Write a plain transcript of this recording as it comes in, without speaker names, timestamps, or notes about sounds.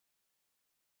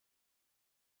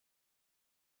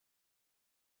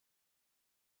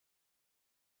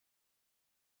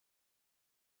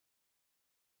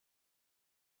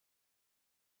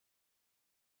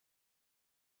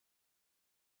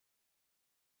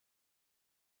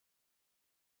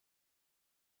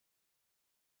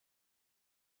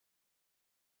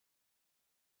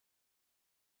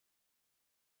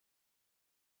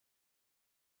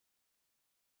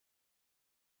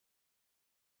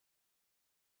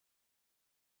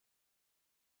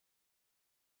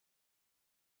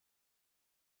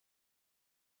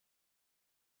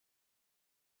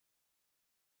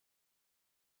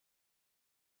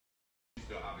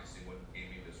obviously one gave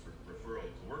me this referral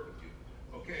to work with you.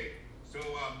 Okay, so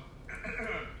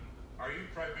are you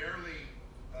primarily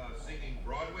singing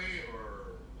Broadway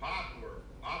or pop or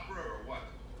opera or what?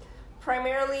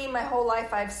 Primarily, my whole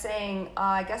life I've sang,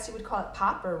 I guess you would call it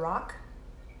pop or rock.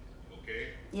 Okay.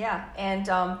 Yeah, and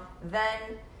then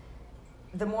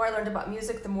the more I learned about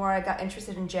music, the more I got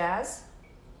interested in jazz.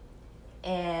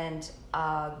 And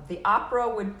the opera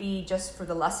would be just for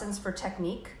the lessons for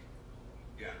technique.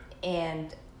 Yeah.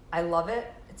 And I love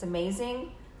it. It's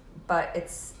amazing, but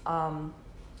it's I'm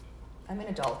an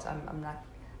adult.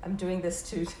 I'm doing this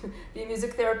to be a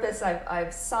music therapist.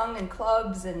 I've sung in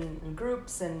clubs and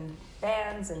groups and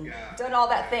bands and done all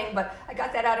that thing, but I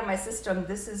got that out of my system.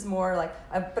 This is more like,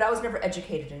 but I was never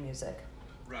educated in music.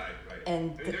 Right.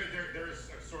 And there is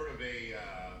a sort of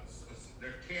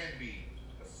there can be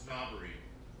a snobbery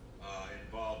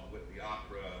involved with the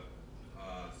opera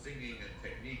singing and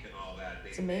technique and all that.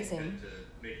 It's amazing. They tend to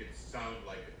make it sound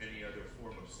like any other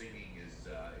form of singing is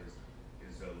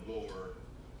a lower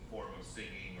form of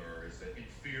singing or is an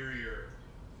inferior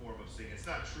form of singing. It's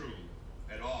not true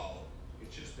at all.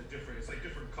 It's just it's like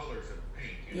different colors of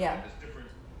paint. You know?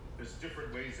 There's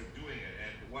different ways of doing it.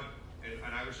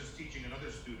 And I was just teaching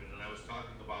another student, and I was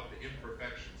talking about the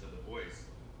imperfections of the voice,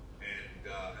 and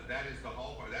that is the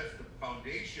hallmark. That's the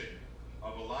foundation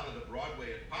of a lot of the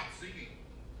Broadway and pop singing.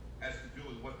 Has to do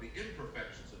with what the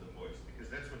imperfections of the voice, because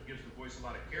that's what gives the voice a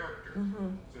lot of character.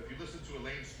 Mm-hmm. So if you listen to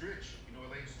Elaine Stritch, you know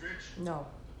Elaine Stritch? No.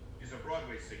 She's a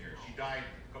Broadway singer. She died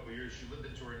a couple of years. She lived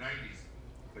into her 90s,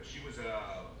 but she was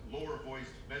a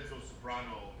lower-voiced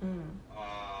mezzo-soprano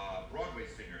Broadway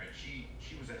singer, and she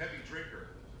was a heavy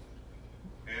drinker,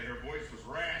 and her voice was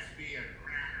raspy and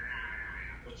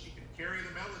but she could carry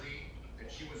the melody, and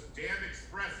she was damn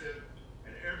expressive,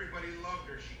 and everybody loved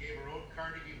her. She gave her own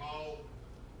Carnegie Hall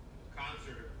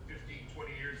concert 15,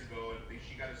 20 years ago, and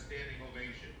she got a standing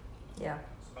ovation. Yeah.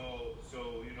 So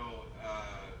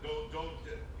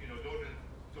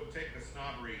don't take the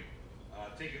snobbery.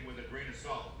 Take it with a grain of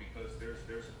salt, because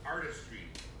there's an artistry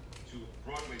to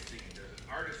Broadway singing. There's an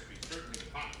artistry, certainly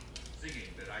pop singing,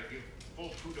 that I give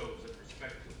full kudos and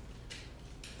respect to.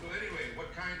 So anyway,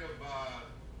 what kind of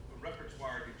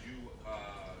repertoire have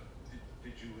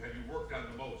you worked on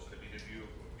the most? I mean,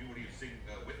 what do you sing,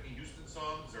 Whitney Houston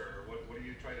songs, or what do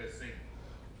you try to sing?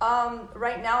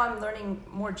 Right now I'm learning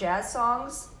more jazz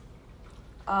songs.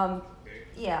 Okay.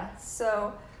 Yeah,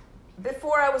 so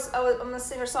before I'm a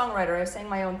singer-songwriter. I sang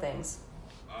my own things.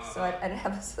 So I didn't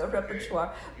have a repertoire.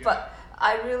 Okay. Yeah. But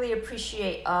I really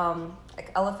appreciate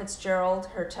like Ella Fitzgerald,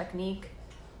 her technique.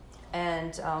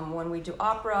 And when we do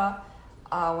opera,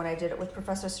 when I did it with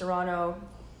Professor Serrano,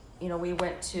 we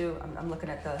went to, I'm looking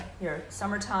at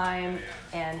Summertime,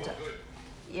 and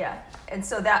and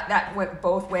so that went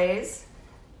both ways.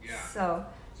 Yeah. So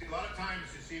see, a lot of times,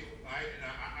 you see,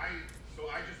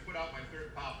 I just put out my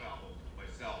third pop album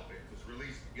myself. It was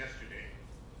released yesterday,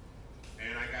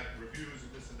 and I got reviews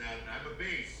and this and that. And I'm a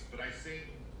bass, but I sing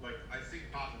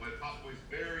pop. My pop voice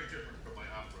very different from my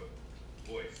opera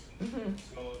voice. Mm-hmm.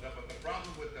 So, but the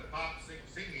problem with the pop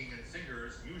singing and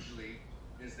singers usually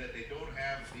is that they don't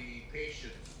have the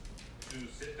patience to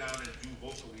sit down and do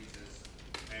vocalises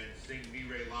and sing mi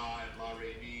re la and la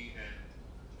re mi and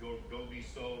do mi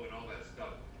so and all that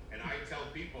stuff. And I tell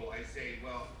people, I say,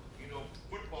 well,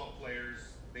 football players,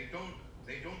 they don't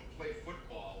play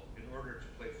football in order to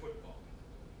play football.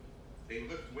 They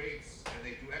lift weights and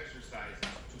they do exercises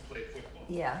to play football.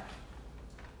 yeah.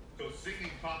 So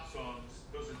singing pop songs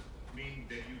doesn't mean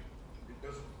that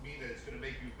it's going to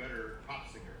make you a better pop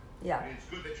singer. Yeah. I mean, it's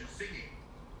good that you're singing,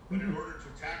 but in order to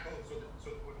tackle, so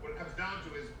what it comes down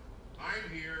to is, I'm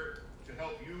here to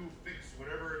help you fix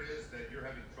whatever it is that you're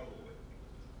having trouble with.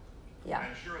 Yeah. And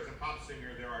I'm sure as a pop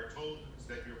singer, there are tones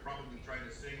that you're probably trying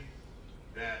to sing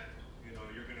that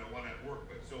you're going to want to work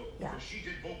with. So she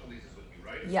did vocalises with you,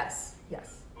 right? Yes.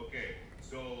 Okay.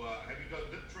 So have you done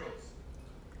lip trills?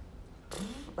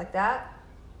 Like that?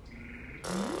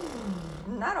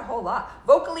 Not a whole lot.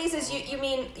 Vocalises, you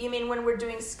mean when we're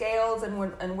doing scales and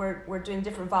we're doing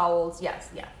different vowels? Yes,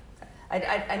 yeah.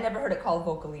 I never heard it called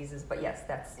vocalises, but yes,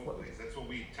 that's vocalises. That's what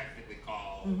we technically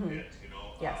call it.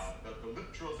 Yes. The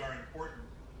lip trills are important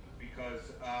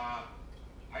because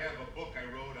I have a book I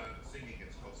wrote on singing.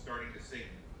 It's called Starting to Sing,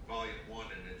 Volume 1,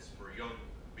 and it's for young,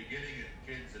 beginning and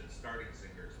kids and starting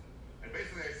singers. And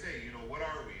basically, I say, what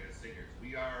are we as singers?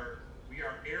 We are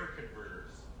air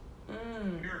converters.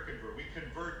 We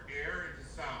convert air into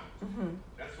sound. Mm-hmm.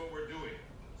 That's what we're doing.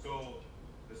 So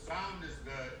the sound is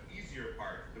the easier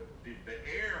part. The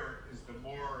air is the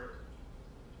more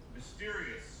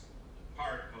mysterious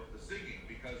part of the singing,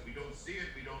 because we don't see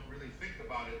it, we don't really think about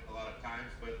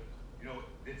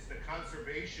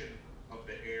conservation of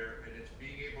the air, and it's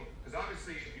being able, because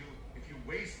obviously if you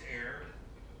waste air,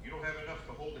 you don't have enough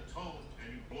to hold the tone,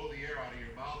 and you blow the air out of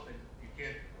your mouth, and you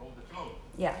can't hold the tone.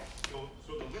 Yeah. So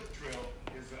the lip trill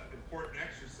is an important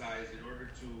exercise in order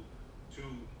to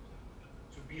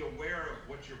be aware of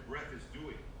what your breath is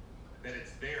doing, that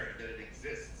it's there, that it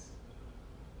exists.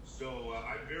 So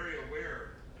I'm very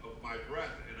aware of my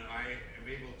breath, and I am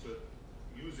able to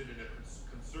use it in a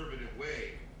conservative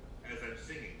way as I'm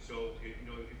singing. So if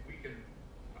we can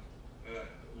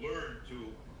learn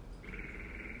to.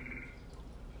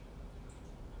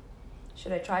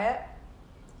 Should I try it?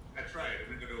 I tried.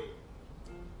 I'm gonna go.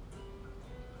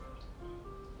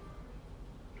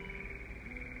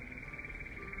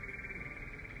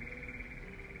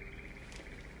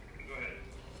 Go ahead.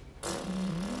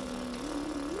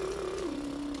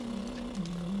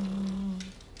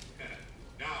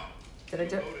 Now, Did I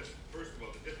do it? notice, first of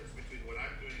all, the difference between what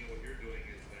I'm doing and what you're doing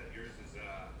is that yours is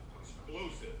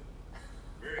explosive,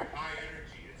 very high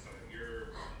energy. It's like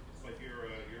you're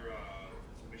a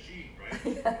machine, right?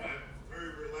 Yeah. And I'm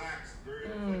very relaxed,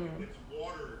 like it's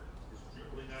water is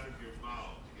dribbling out of your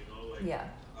mouth. Yeah.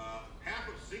 Half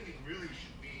of singing really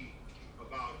should be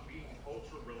about being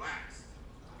ultra relaxed.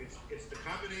 It's the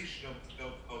combination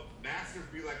of massive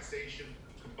relaxation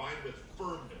combined with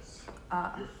firmness.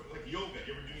 Like yoga.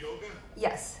 You ever do yoga?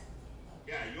 Yes.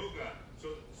 Yeah, yoga.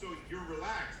 So you're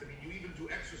relaxed. I mean, you even do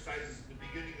exercises at the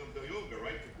beginning of the yoga,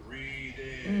 right? To breathe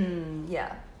in.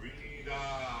 Yeah. Breathe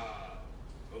out.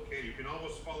 Okay, you can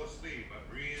almost fall asleep by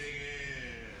breathing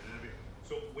in.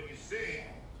 So when you sing,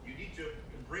 you need to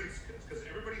embrace, because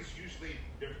everybody's usually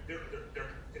they're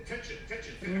tension.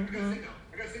 Mm-hmm.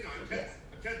 I gotta sing now. I'm tense.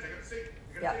 I gotta sing.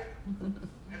 Sing.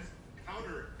 That's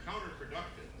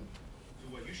counterproductive to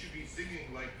what you should be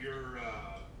singing, like you're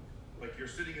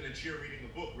sitting in a chair reading a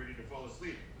book, ready to fall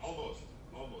asleep. Almost.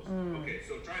 Okay,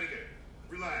 so try it again.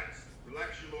 Relax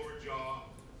your lower jaw,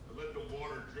 and let the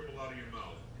water dribble out of your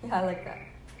mouth. Yeah, I like that.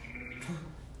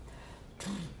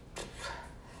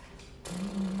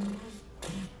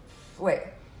 Wait.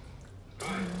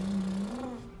 Right.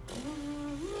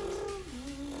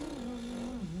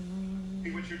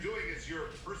 See, what you're doing is you're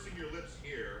pursing your lips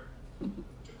here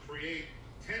to create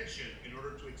tension in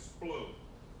order to explode.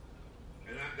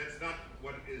 And that's not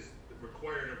what is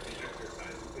required of the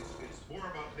exercise. It's more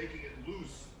about making it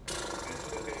loose. And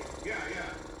so that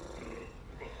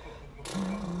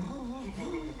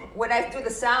When I do the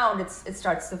sound, it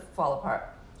starts to fall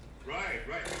apart. Right,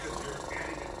 because you're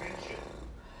adding attention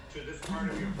to this part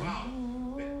of your mouth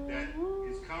that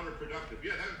is counterproductive.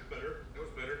 Yeah, that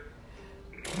was better.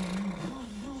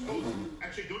 So,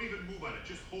 actually, don't even move on it.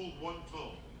 Just hold one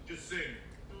tone. Just sing.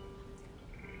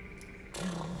 Is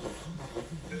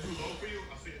that too low for you?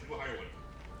 I'll sing it to a higher one.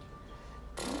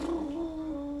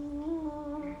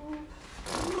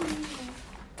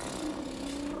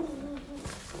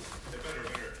 Better.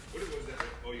 What was that?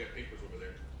 Oh, you got papers over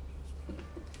there.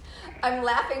 I'm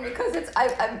laughing because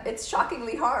it's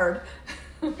shockingly hard.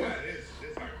 Yeah, it is.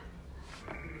 It's hard.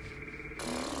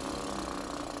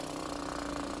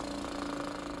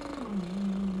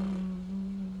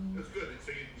 That's good.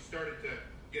 So you started to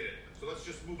get it. So let's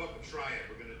just move up and try it.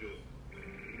 We're going to do it.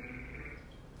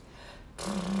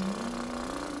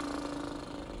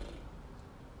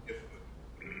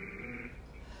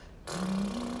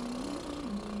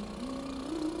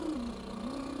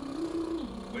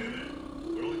 Wait a minute.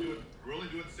 We're only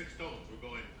doing 6 tones. We're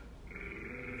going.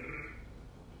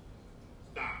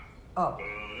 Stop. Oh.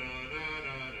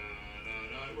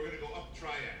 We're going to go up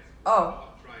triad. Oh.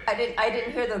 Up triad. I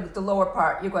didn't hear the lower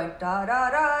part. You're going da da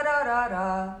da da da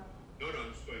da. No, I'm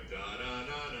just going da da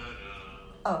da da da.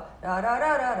 Oh, da da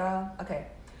da da da. Okay.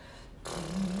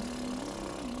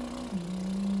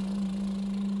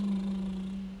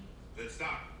 Then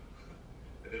stop.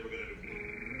 And then we're going to do.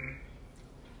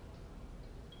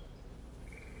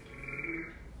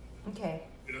 Okay.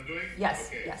 You know what I'm doing? Yes,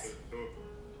 Okay, yes.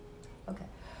 Okay.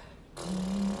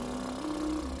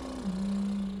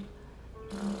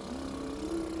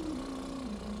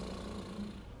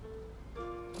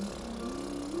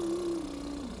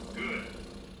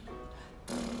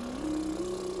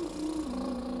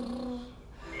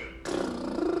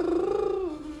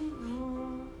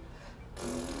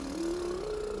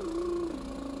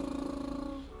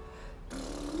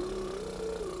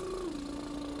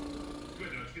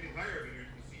 Good. Now it's getting higher, but you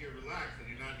see you're relaxed, and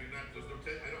you're not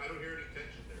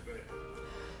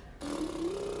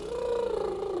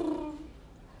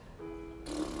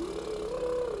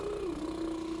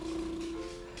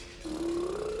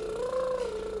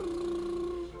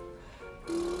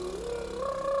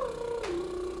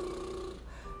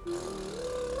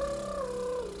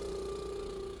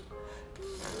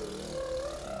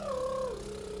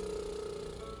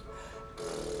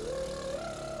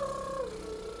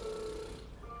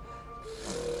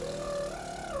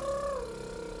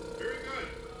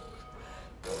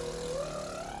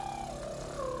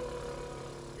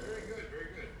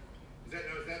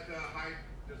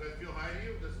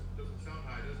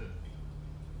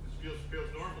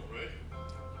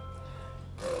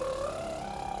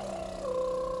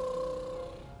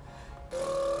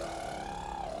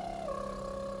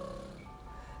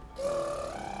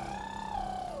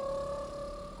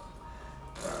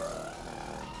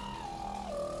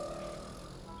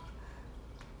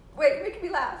make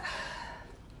me laugh.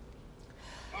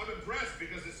 I'm impressed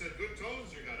because it's a good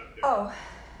tones you got up there. Oh.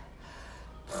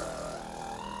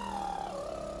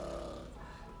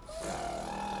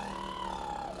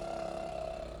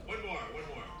 One more.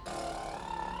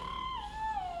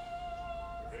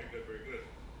 Very good, very good.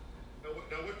 Now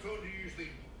what tone do you usually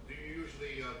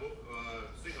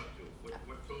sing up to?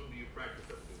 What tone do you practice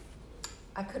up to?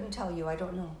 I couldn't tell you. I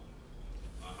don't know.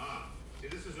 See,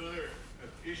 this is another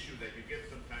issue that you get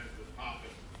sometimes with pop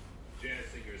and jazz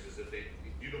singers is that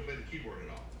you don't play the keyboard at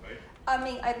all, right? I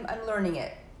mean, I'm learning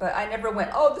it, but I never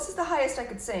went, oh, this is the highest I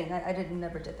could sing. I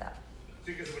never did that.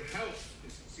 See, because what helps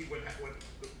is see what I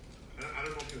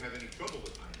don't know if you have any trouble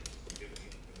with high notes.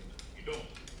 You don't.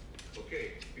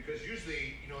 Okay, because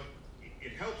usually,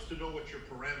 it helps to know what your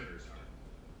parameters are.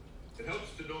 It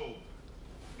helps to know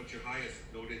what your highest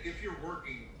note is. If you're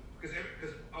working, because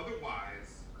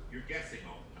otherwise, you're guessing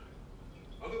all the time.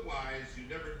 Otherwise, you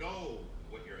never know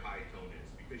what your high tone is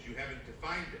because you haven't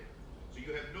defined it. So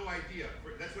you have no idea.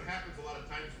 That's what happens a lot of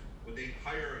times when they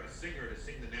hire a singer to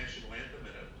sing the national anthem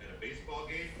at a baseball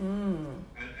game.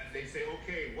 And they say,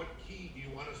 okay, what key do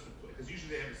you want us to play? Because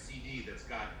usually they have a CD that's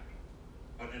got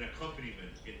an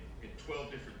accompaniment in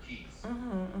 12 different keys.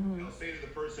 And I'll say to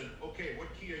the person, okay,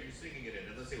 what key are you singing it in?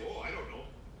 And they'll say, oh, I don't know.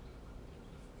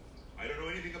 I don't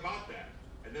know anything about that.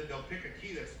 And then they'll pick a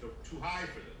key that's too high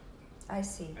for them. I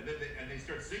see. And then they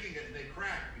start singing it and they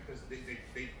crack because they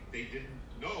didn't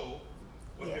know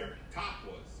what their top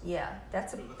was. Yeah,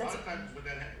 that's a lot of times when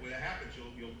that happens,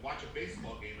 you'll watch a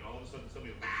baseball game and all of a sudden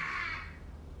somebody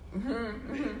will,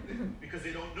 because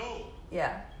they don't know.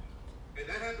 Yeah. And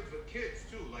that happens with kids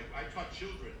too. Like I taught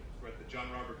children at the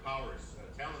John Robert Powers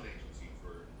talent agency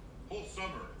for a whole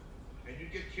summer, and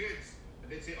you'd get kids and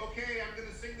they'd say, "Okay, I'm going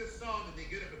to sing this song," and they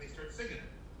get up and they start singing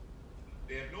it.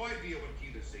 They have no idea what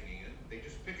key they're singing in. They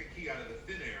just pick a key out of the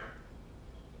thin air,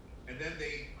 and then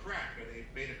they crack or they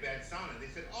made a bad sound, and they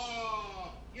said,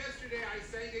 "Oh, yesterday I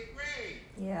sang it great."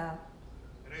 Yeah.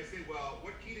 And I say, "Well,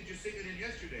 what key did you sing it in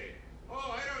yesterday?"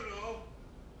 "Oh, I don't know."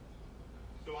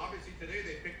 So obviously today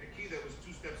they picked a key that was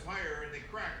 2 steps higher and they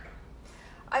cracked them.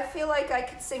 I feel like I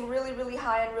could sing really, really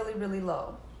high and really, really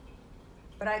low.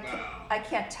 But I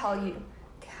can't tell you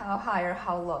how high or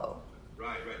how low.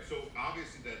 Right. So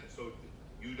obviously so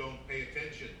you don't pay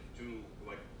attention to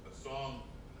like a song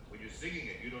when you're singing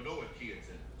it. You don't know what key it's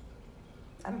in.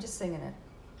 I'm just singing it.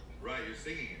 Right, you're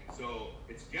singing it. So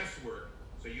it's guesswork.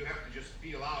 So you have to just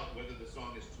feel out whether the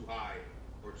song is too high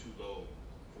or too low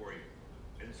for you.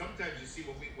 And sometimes you see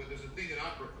when there's a thing in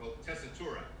opera called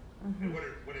tessitura, and what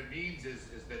it means is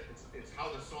that it's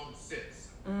how the song sits.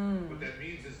 What that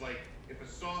means is like if a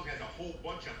song has a whole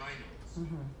bunch of high notes,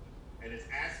 and it's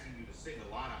asking you to sing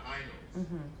a lot of high notes,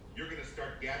 you're going to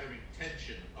start gathering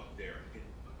tension up there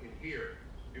in here.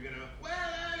 You're going to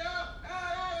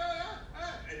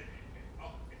and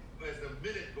as the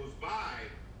minute goes by,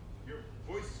 your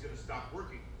voice is going to stop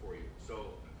working for you.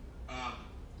 So.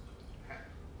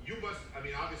 You must,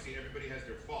 obviously everybody has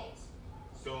their faults.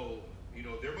 So,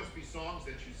 there must be songs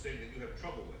that you sing that you have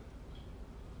trouble with.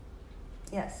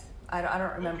 Yes. I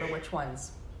don't remember which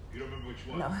ones. You don't remember which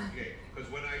ones? No. Okay. Because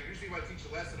when I teach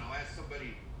a lesson, I'll ask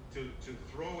somebody to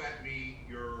throw at me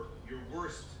your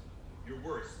worst.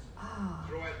 Oh.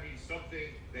 Throw at me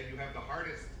something that you have the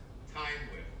hardest time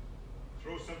with.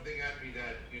 Throw something at me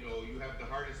that, you have the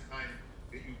hardest time,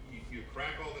 that you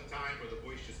crack all the time or the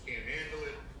voice just can't handle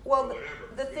it. Well,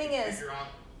 the thing is,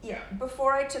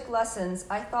 before I took lessons,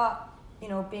 I thought,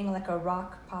 being like a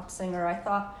rock pop singer, I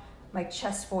thought my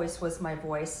chest voice was my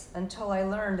voice until I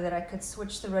learned that I could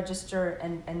switch the register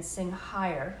and sing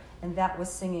higher, and that was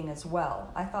singing as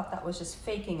well. I thought that was just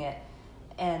faking it,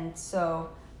 and so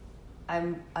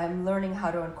I'm learning how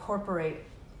to incorporate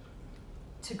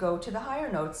to go to the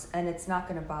higher notes, and it's not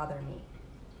going to bother me.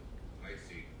 I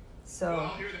see. So. Well,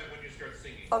 I'll hear that when you start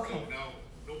singing. Okay. So now,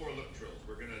 no more lip trills.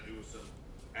 We're going to do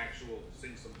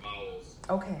sing some vowels.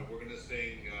 Okay. And we're going to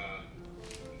sing,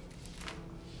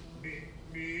 we're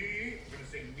going to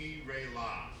sing mi, re,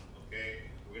 la, okay?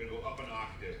 We're going to go up an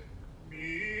octave.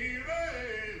 Mi,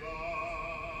 re,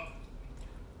 la.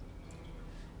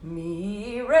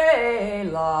 Mi, re,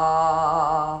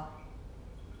 la.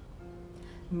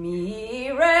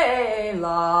 Mi, re,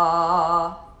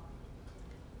 la.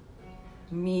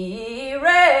 Mi,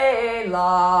 re,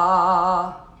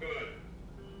 la.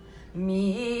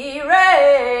 Mi,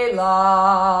 re,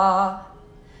 la.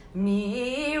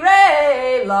 Mi,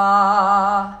 re,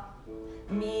 la.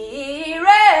 Mi,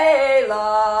 re,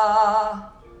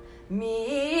 la.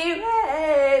 Mi,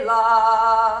 re,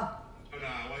 la. And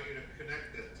I want you to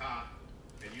connect the top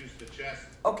and use the chest.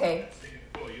 Okay. Sing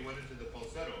it full. You went into the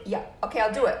falsetto. Yeah. Okay.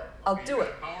 I'll do it. I'll Okay, do you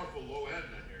it. got a powerful low end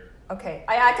on here. Okay,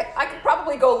 I could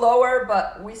probably go lower,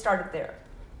 but we started there.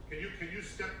 Can you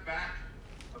step back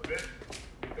a bit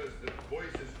because the voice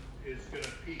is gonna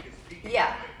peak. It's peaking.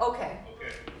 Yeah. Tonight. Okay.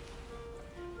 Okay.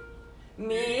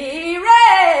 Mi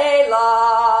re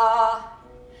la,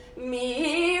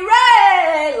 mi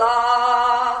re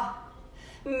la,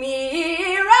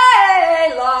 mi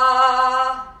re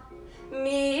la,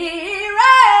 mi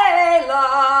re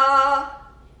la.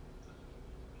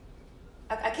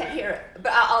 I can't hear it,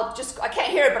 but I can't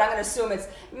hear it, but I'm gonna assume it's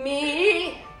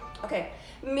mi. Okay,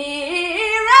 mi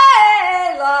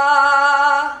re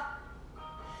la,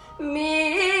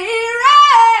 mi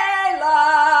re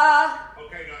la.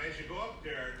 Okay, now as you go up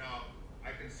there, now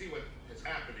I can see what is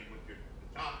happening with the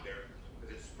top there,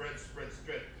 because it spreads.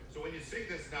 So when you sing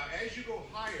this now, as you go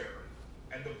higher,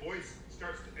 and the voice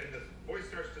starts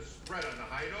to spread on the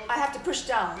high note. I have to push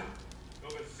down. No,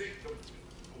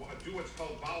 but do what's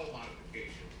called vowel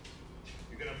modification.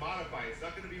 You're gonna modify. It's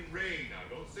not gonna be Ray now.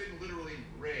 Don't sing literally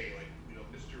Ray, like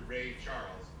Mr. Ray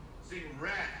Charles. Sing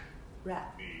Ra. Ra.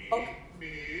 Me, Okay.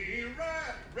 me,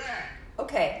 ra, ra.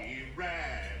 Okay. Me,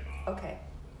 ra. Okay.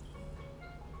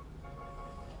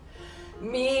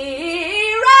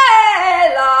 Mi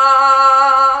re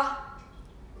la,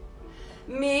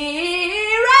 mi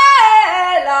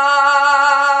re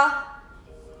la,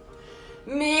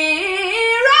 mi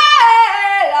re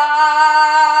la.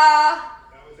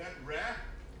 Now is that Ra?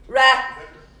 Ra.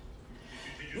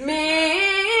 Did you Mi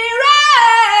sing re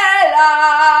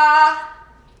la.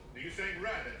 Did you sing Ra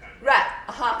that time? Ra.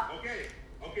 Okay.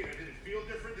 Okay. Now did it feel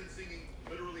different than singing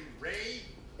literally Ray?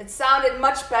 It sounded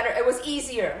much better. It was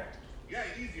easier. Yeah,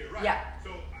 easier, right? Yeah.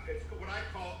 So it's what I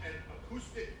call an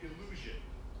acoustic illusion.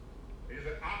 It is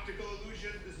an optical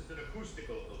illusion. This is an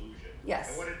acoustical illusion. Yes.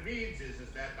 And what it means is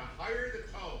that the higher the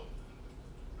tone,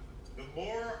 the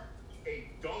more a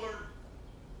duller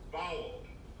vowel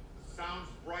sounds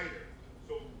brighter.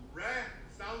 So Ra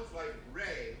sounds like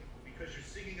Ray because you're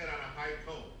singing it on a high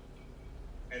tone.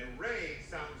 And Ray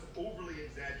sounds overly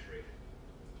exaggerated.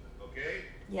 Okay?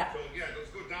 Yeah. So yeah, let's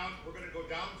go down. We're going to go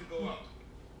down to go up.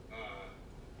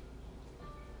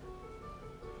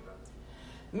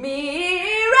 Mi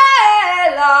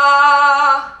re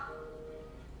la.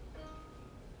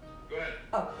 Go ahead.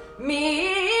 Oh.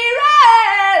 Mi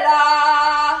re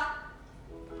la.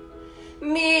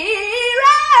 Mi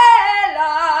re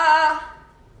la.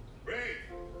 Great.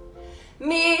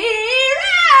 Mi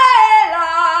re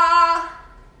la.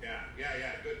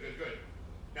 Yeah. Good.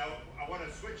 Now I want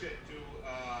to switch it to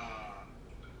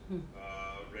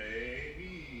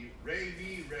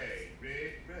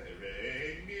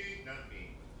Re, mi, not me.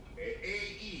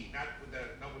 A-E, not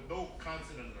with no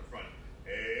consonant in the front.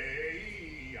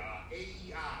 A-E,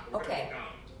 A-E-A. We're Okay. gonna go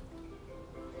down.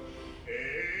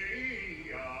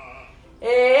 A-E-A.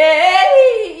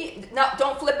 Hey. No,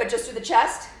 don't flip it. Just do the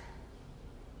chest.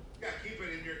 Yeah, keep it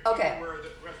in your Okay. where the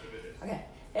rest of it is. Okay.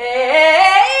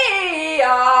 Hey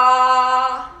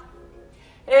ya.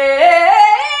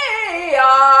 Hey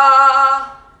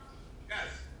ya. Yes.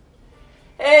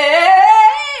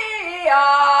 Hey ya.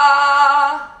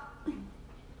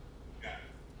 Yeah.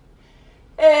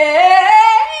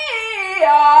 Hey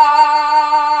ya.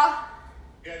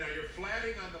 Yeah, now you're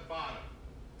flatting on the bottom.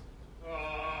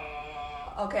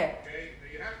 Okay. Okay, now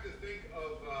you have to think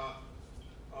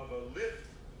of a lift.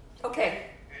 Okay.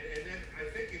 And then I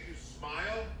think if you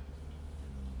smile,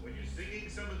 when you're singing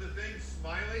some of the things,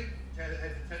 smiling has a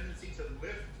tendency to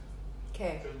lift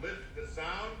Okay. the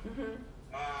sound. Mhm.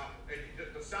 And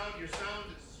the sound, your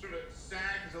sound sort of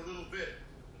sags a little bit.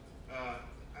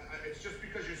 It's just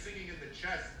because you're singing in the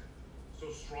chest so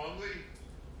strongly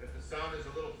that the sound is a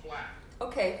little flat.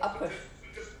 Okay. I'll So push.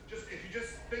 just if you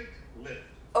just think lift,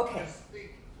 Okay. just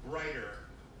think brighter.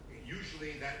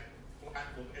 Usually that flat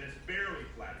will, and it's barely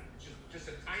flat. It's just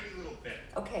a tiny little bit.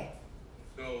 Okay.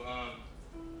 So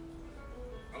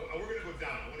we're gonna go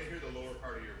down. I want to hear the lower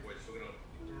part of your voice. So we're gonna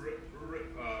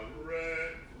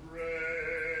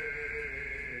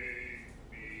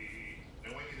me.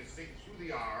 I want you to sing through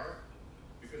the R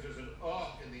because there's an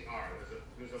in the R.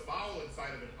 There's a vowel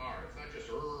inside of an R. It's not just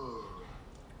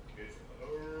It's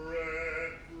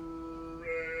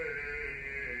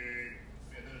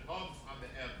and then it hums on the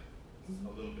M a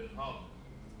little bit. Hum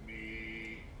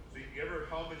me. So you ever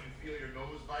hum and you feel your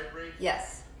nose vibrate?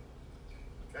 Yes.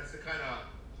 That's the kind of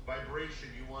vibration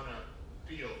you want to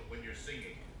feel when you're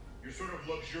singing. You're sort of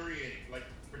luxuriating. Like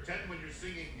pretend when you're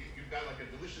singing, you've got like a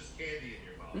delicious candy in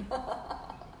your mouth.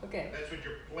 Okay. That's what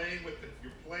you're playing with.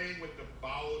 You're playing with the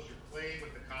vowels. You're playing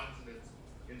with the consonants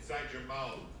inside your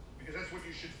mouth because that's what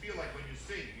you should feel like when you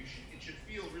sing. It should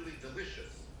feel really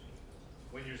delicious.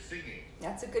 when you're singing.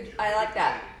 That's a good. I like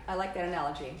that. I like that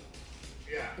analogy.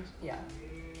 Yeah. Yeah.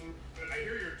 I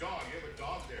hear your dog. You have a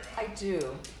dog there. Huh? I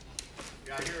do.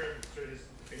 Yeah, I hear him. So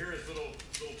I hear his little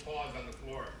paws on the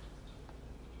floor.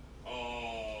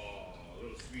 Oh,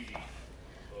 little sweetie.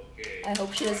 Okay. I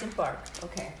hope she doesn't bark.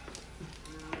 Okay.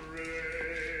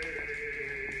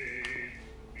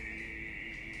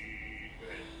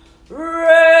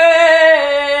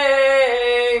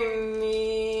 Rain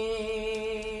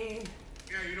me.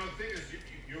 Yeah, you know the thing is,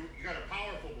 you got a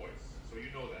powerful voice, so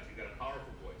you know that you got a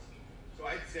powerful voice. So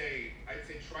I'd say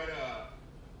try to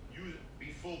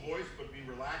be full voice, but be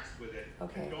relaxed with it.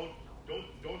 Okay. And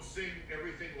don't sing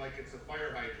everything like it's a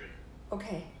fire hydrant.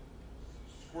 Okay.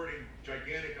 Squirting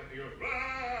gigantic up your,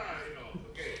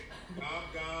 okay, calm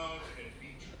down and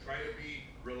try to be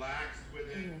relaxed with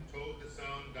it, tone the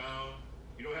sound down.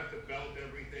 You don't have to belt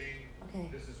everything. Okay.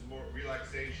 This is more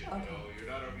relaxation, Okay. You're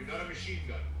not a machine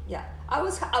gun. Yeah. I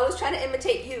was trying to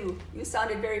imitate you. You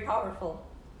sounded very powerful.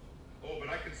 Oh, but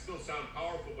I can still sound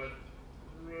powerful, but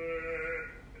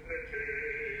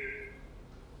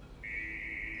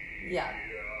Yeah. I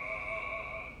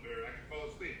can fall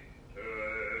asleep.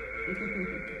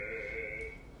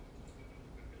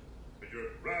 But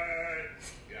you're right.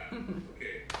 Yeah.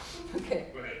 Okay. Okay.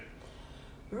 Go ahead.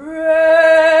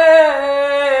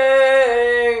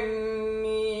 Rain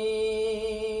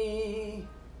me.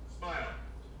 Smile.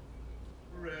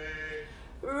 Rain.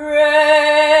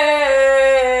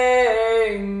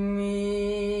 Rain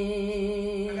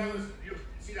me. And that was,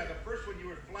 see now the first one you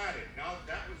were flatting. Now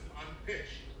that was on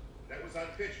pitch. That was on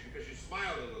pitch because you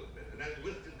smiled a little bit and that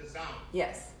lifted the sound.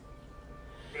 Yes.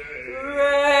 Rain.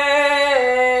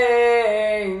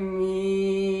 Rain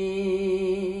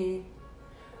me.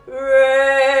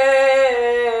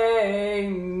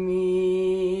 Rain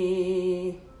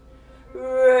me.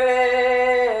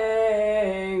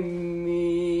 Rain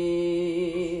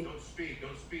me. Don't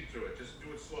speed through it. Just do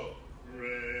it slow. Rain.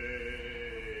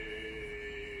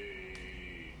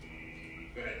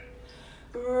 Go ahead.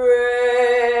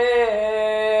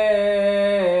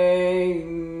 Rain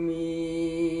me.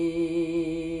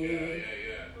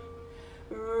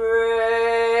 Yeah. Rain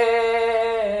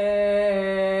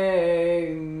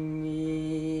me.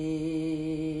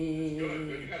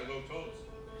 Good. You got low tones.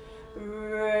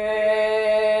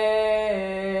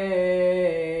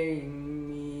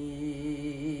 Rain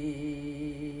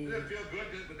me. Does that feel good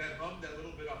with that hum, that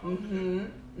little bit of hum?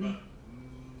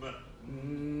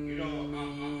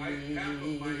 Half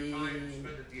of my time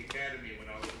spent at the academy when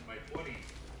I was in my 20s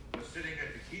was sitting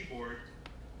at the keyboard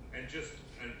and if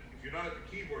you're not at the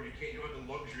keyboard, you don't have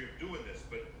the luxury of doing this,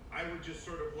 but I would just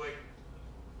sort of like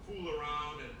fool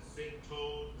around and sing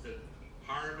tones and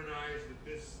harmonize with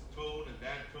this tone and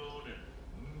that tone and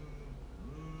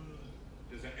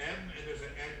there's an M and there's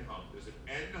an N hum. There's an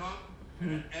N hum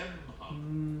and an M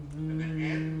hum. And the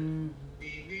N,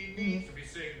 nee, so we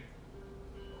sing.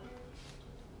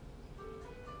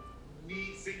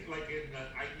 Sing like in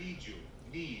I need you.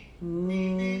 Need.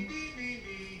 Nee.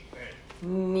 Bad.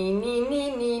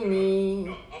 Nee.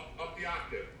 No, up the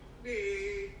octave.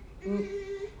 Nee.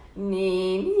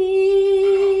 Nee.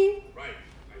 Right.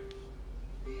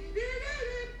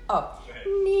 Oh. Go ahead.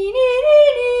 Nee.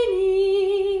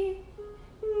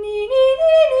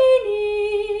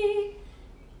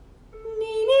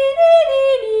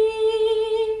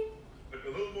 But a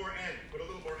little more N. Put a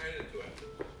little more N into it.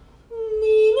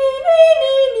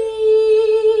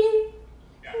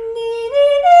 Yeah.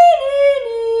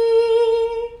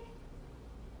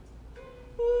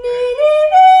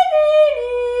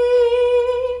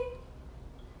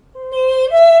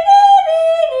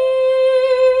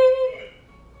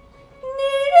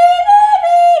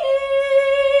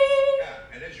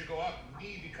 Yeah, and as you go up,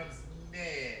 knee becomes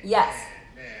ne. Yes.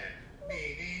 Ne.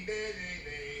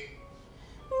 Nee.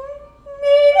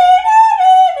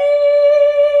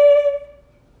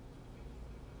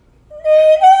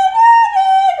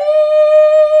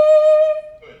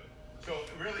 Good. So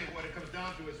really what it comes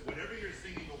down to is whenever you're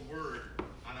singing a word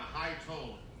on a high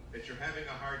tone that you're having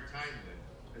a hard time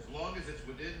with, as long as it's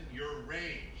within your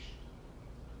range,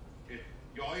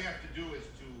 all you have to do is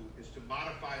to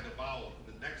modify the vowel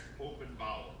to the next open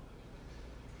vowel.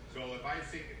 So if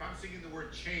I'm singing the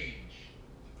word change,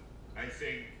 I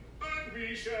sing, but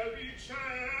we shall be changed.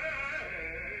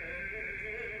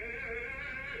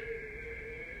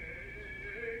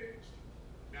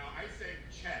 Now I sang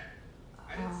check.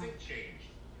 I didn't sing change.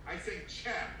 I sang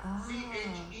check.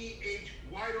 C-H-E-H,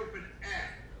 wide open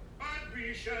F. But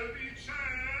we shall be changed.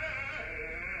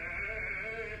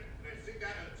 And I sing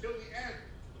that until the end.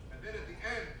 And then at the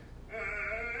end,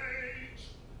 H.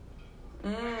 I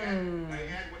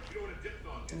had what you know what a diphthong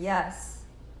Yes.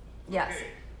 Yes. Okay,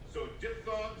 so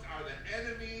diphthongs are the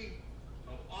enemy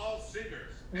of all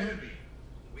singers. Mm-hmm. Enemy.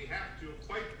 We have to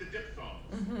fight the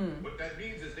diphthongs. Mm-hmm. What that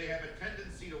means is they have a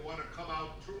tendency to want to come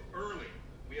out too early.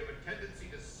 We have a tendency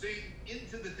to sing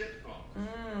into the diphthongs.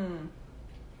 Mm.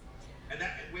 And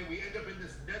that way we end up in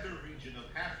this nether region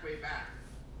of halfway back.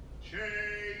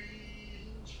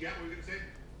 Change. Yeah, what were you going to say?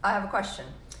 I have a question.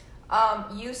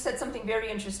 You said something very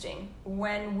interesting.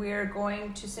 When we're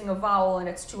going to sing a vowel and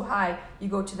it's too high, you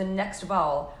go to the next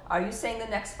vowel. Are you saying the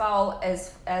next vowel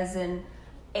as in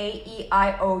A, E,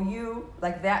 I, O, U,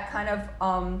 like that kind of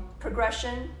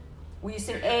progression? Will you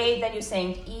sing A, then you're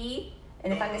saying E?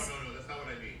 And no, if I'm no, that's not what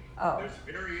I mean. Oh. There's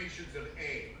variations of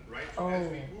A, right? So as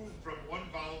we move from one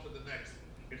vowel to the next,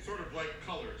 it's sort of like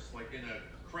colors, like in a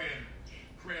crayon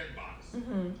box.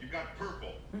 Mm-hmm. You've got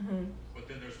purple, but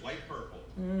then there's light purple,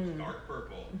 there's dark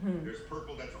purple, there's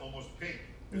purple that's almost pink,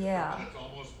 there's purple that's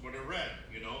almost what a red,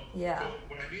 you know? Yeah. So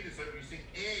what I mean is like when you sing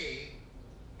A,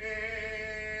 and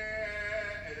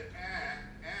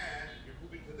you're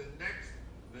moving to the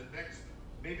next,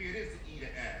 maybe it is the E to A,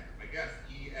 I guess.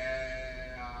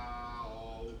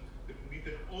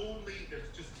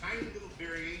 There's just tiny little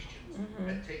variations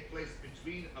that take place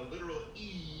between a literal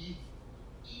E,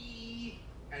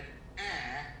 and A.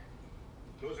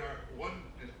 Those are one,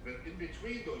 but in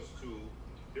between those two,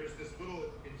 there's this little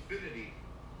infinity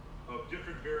of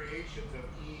different variations of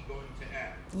E going to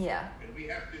A. Yeah. And we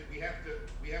have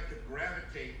to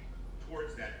gravitate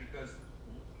towards that because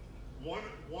one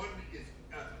is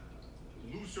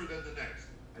looser than the next,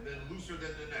 and then looser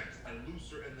than the next, and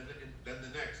looser and then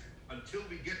the next, until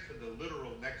we get to the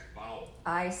literal next vowel.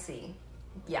 I see.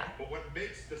 Yeah. But what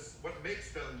makes the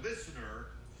listener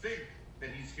think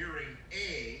that he's hearing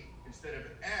A instead of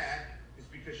A is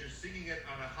because you're singing it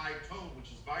on a high tone,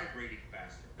 which is vibrating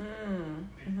faster.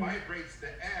 It vibrates the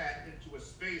A into a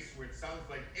space where it sounds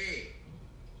like A.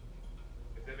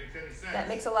 If that makes any sense. That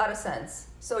makes a lot of sense.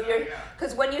 So you're,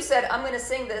 because when you said, I'm going to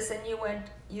sing this, and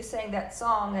you sang that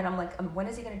song, and I'm like, when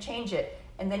is he going to change it?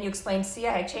 And then you explained, see,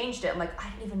 I changed it. I'm like, I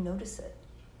didn't even notice it.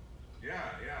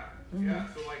 Yeah.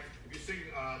 So like, if you sing,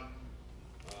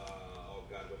 oh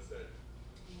God, what's that?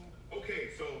 Okay,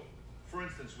 so for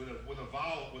instance, with a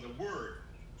vowel, with a word,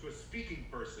 to a speaking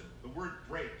person, the word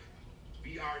break,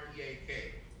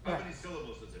 B-R-E-A-K. How many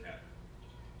syllables does it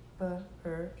have?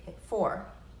 4.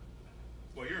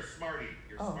 Well, you're a smarty.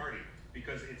 Smarty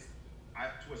because it's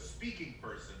to a speaking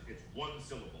person, it's one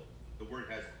syllable. The word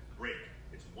has break.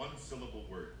 It's one syllable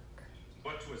word.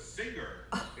 But to a singer,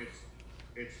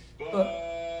 it's break.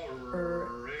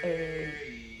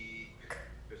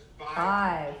 There's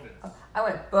 5 components. I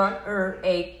went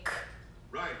ache.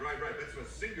 Right. That's what a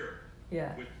singer.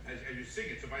 Yeah. As you sing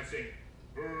it, so if I sing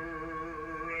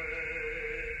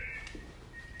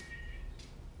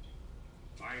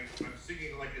I'm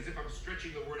singing like as if I'm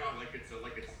stretching the word out, like it's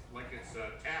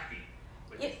taffy,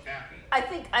 it's taffy. I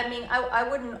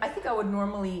think I would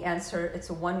normally answer it's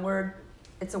a one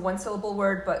syllable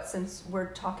word, but since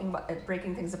we're talking about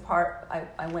breaking things apart,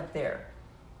 I went there.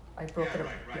 I broke it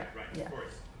apart. Right. Of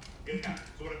course. Yeah.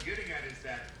 So what I'm getting at is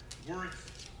that words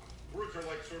are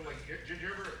like sort of like. Did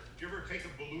you ever take a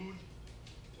balloon?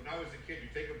 When I was a kid, you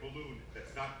take a balloon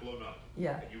that's not blown up,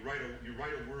 and you write a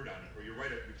word on it, or you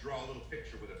draw a little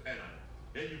picture with a pen on it.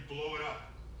 Then you blow it up,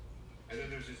 and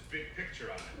then there's this big picture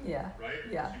on it. Yeah. Right?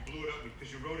 Yeah. So you blew it up because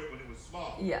you wrote it when it was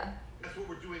small. Yeah. That's what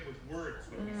we're doing with words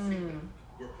when we sing them.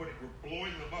 We're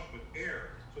blowing them up with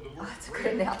air. So the word that's a break,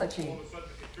 good analogy. all of a sudden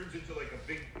it turns into like a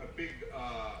big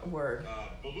word.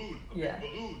 Balloon. Big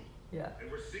balloon. Yeah.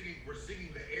 And we're singing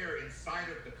the air inside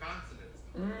of the consonants.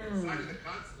 Inside of the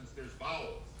consonants, there's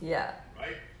vowels. Yeah.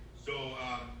 Right? So,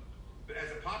 but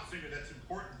as a pop singer, that's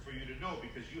important for you to know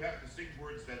because you have to sing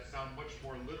words that sound much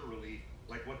more literally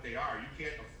like what they are. You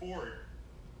can't afford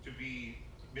to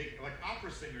like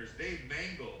opera singers, they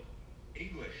mangle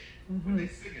English when they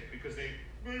sing it because they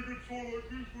make it sound like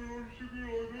this when I'm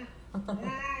singing like this. When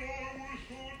I was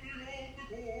standing on the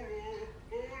corner.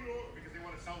 Because they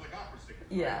want to sound like opera singers.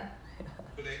 Yeah.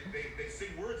 So they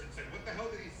sing words and say, what the hell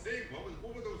did he sing? What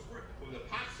were those words? Well, the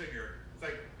pop singer, it's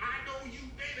like, I know you,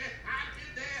 baby, I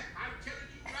did that, I'm telling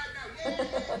you right now,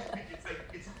 yeah. It's like,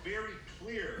 it's very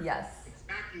clear. Yes.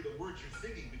 Exactly the words you're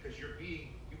singing because you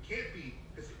can't be,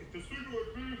 because if the singer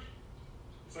like this,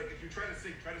 it's like if you try to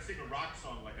sing a rock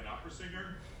song like an opera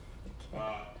singer,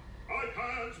 I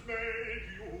can't make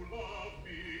you love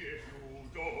me if you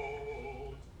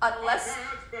don't. Unless. I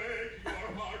can't make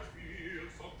your heart feel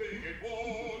something it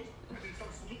won't. And it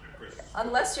sounds ludicrous.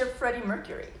 Unless you're Freddie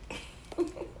Mercury.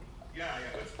 Yeah.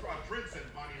 It's Prince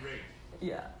and Bonnie Raitt.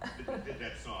 Yeah. did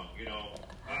that song, you know.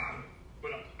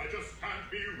 But just can't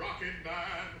be rocking,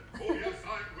 man. Oh yes,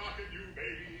 I'm rocking you,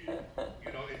 baby.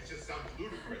 You know, it just sounds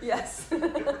ludicrous. Yes. It's just a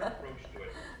different approach to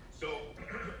it. So,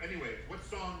 anyway, what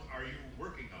song are you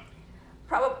working on?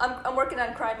 I'm working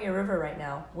on Cry Me a River right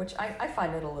now, which I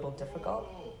find it a little difficult.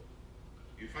 Oh,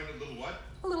 you find it a little what?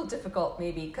 A little difficult,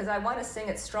 maybe, because I want to sing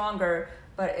it stronger,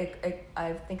 but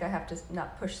I think I have to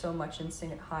not push so much and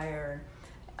sing it higher.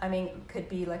 I mean, it could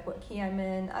be like what key I'm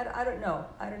in. I don't know.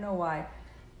 I don't know why.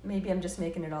 Maybe I'm just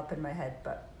making it up in my head,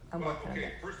 but I'm working on it.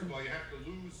 Okay, first of all, you have to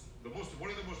lose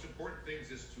one of the most important things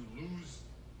is to lose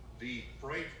the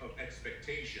fright of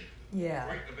expectation. Yeah.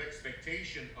 Fright of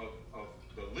expectation of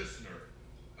the listener.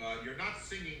 You're not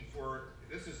singing for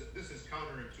this is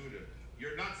counterintuitive.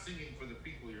 You're not singing for the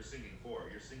people you're singing for.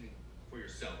 You're singing for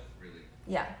yourself, really.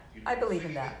 Yeah, I believe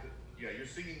in that. You're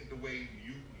singing the way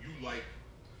you like.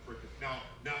 Now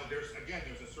there's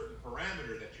a certain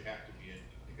parameter that you have to be in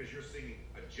because you're singing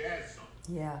a jazz song.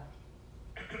 Yeah.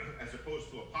 As opposed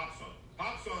to a pop song.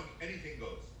 Pop song, anything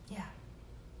goes. Yeah.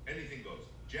 Anything goes.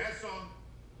 Jazz song,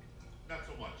 not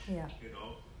so much. Yeah. You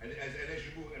know, and as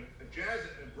you move, and jazz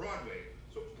and Broadway.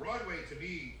 So Broadway to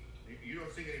me, you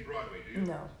don't sing any Broadway, do you?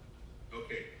 No.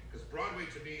 Okay, because Broadway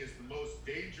to me is the most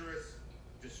dangerous,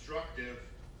 destructive,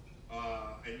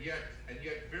 and yet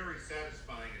very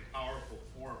satisfying and powerful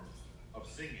form of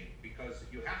singing because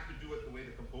you have to do it the way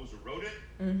the composer wrote it.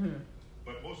 Mm-hmm.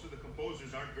 But most of the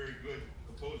composers aren't very good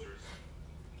composers,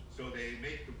 so they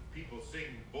make the people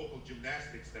sing vocal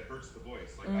gymnastics that hurts the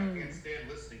voice. Like I can't stand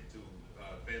listening to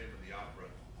Phantom of the Opera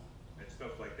and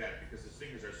stuff like that because the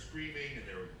singers are screaming and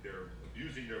they're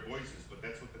abusing their voices, but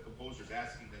that's what the composer's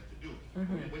asking them to do.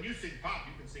 Mm-hmm. When you sing pop,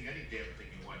 you can sing any damn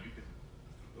thing you want. You can,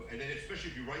 and then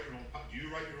especially if you write your own pop. Do you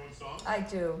write your own songs? I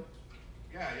do.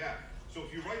 Yeah. So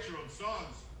if you write your own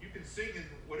songs, you can sing in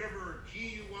whatever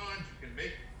key you want.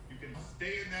 You can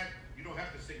stay in that. You don't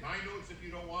have to sing high notes if you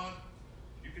don't want.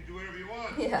 You can do whatever you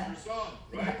want. Yeah. It's your song,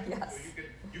 right? Yeah, yes. So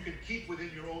you can keep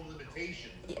within your own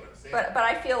limitations. Is what I'm saying. But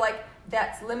I feel like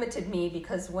that's limited me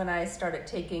because when I started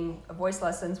taking voice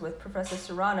lessons with Professor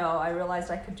Serrano, I realized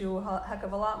I could do a heck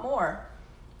of a lot more.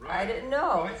 Right. I didn't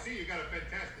know. Well, I see you got a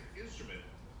fantastic instrument.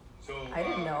 So I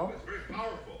didn't know. It's very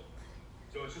powerful.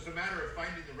 So it's just a matter of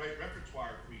finding the right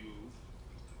repertoire for you,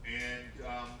 and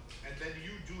then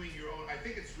you doing your own. I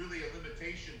think it's really a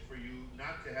limitation for you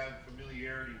not to have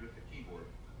familiarity with the keyboard.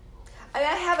 I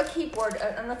have a keyboard.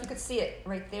 I don't know if you could see it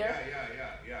right there.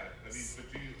 Yeah. I mean,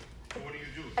 but what do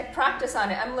you do? I practice on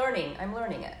it. I'm learning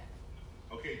it.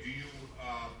 Okay. Do you?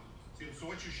 So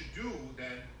what you should do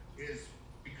then is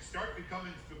start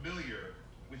becoming familiar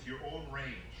with your own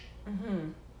range.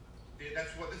 Mm-hmm.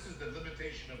 This is the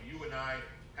limitation of you and I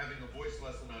having a voice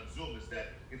lesson on Zoom is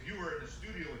that if you were in the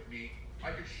studio with me,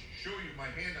 I could show you my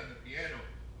hand on the piano,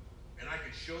 and I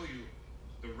could show you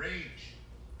the range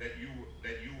that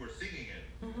you were singing in.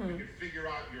 Mm-hmm. We could figure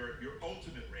out your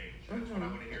ultimate range. That's what I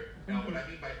want to hear. Now, what I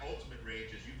mean by ultimate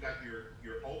range is you've got your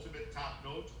ultimate top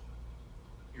note,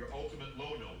 your ultimate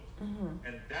low note,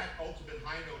 and that ultimate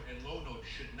high note and low note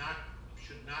should not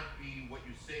be what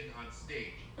you sing on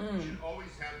stage. You should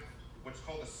always have what's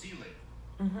called a ceiling.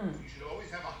 So you should always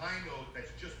have a high note that's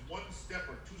just one step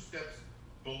or two steps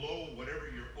below whatever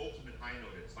your ultimate high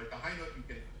note is. Like the high note, you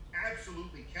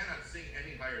absolutely cannot sing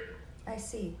any higher than that. I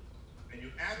see. And you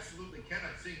absolutely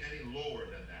cannot sing any lower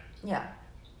than that. Yeah.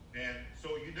 And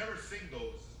so you never sing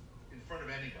those in front of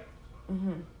anybody.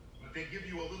 But they give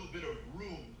you a little bit of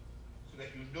room so that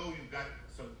you know you've got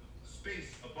some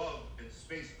space above and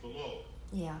space below.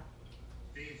 Yeah.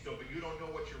 See, but you don't know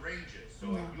what your range is. So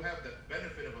if you have the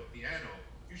benefit of a piano,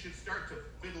 you should start to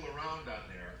fiddle around on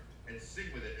there and sing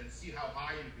with it and see how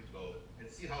high you can go and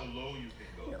see how low you can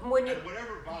go. And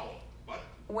whatever vowel. What?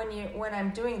 When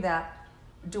I'm doing that,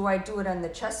 do I do it on the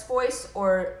chest voice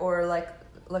or like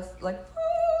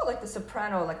the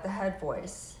soprano, like the head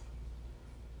voice?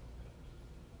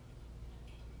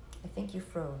 I think you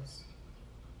froze.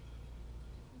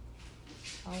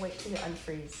 I'll wait till you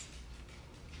unfreeze.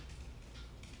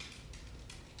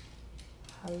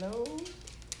 Hello?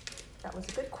 That was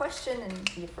a good question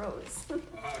and you froze. Do it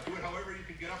however you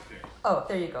can get up there. Oh,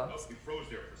 there you go. Oh, you froze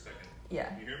there for a second.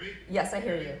 Yeah. You hear me? Yes, I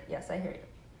hear you. Yes, I hear you.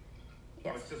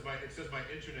 Yes. Oh, it says my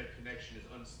internet connection is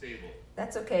unstable.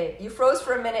 That's okay. You froze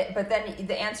for a minute, but then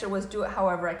the answer was do it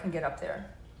however I can get up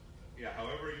there. Yeah,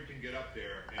 however you can get up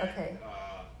there. And, okay.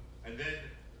 And then,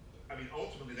 I mean,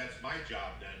 ultimately that's my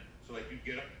job then. So like you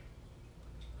get up,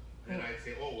 and then I'd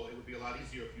say, oh, well, it would be a lot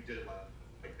easier if you did it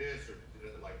like this or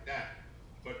did it like that.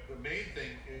 But the main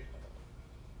thing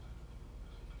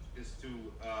is to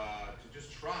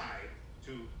just try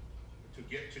to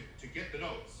get the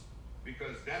notes.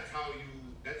 because that's how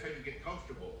you get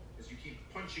comfortable. Is you keep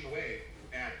punching away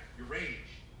at your range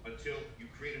until you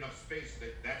create enough space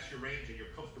that that's your range and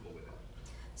you're comfortable with it.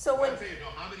 So when I'll tell you,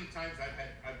 how many times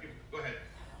go ahead.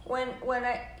 When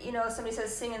somebody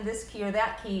says sing in this key or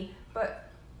that key, but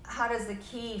how does the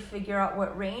key figure out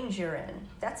what range you're in?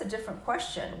 That's a different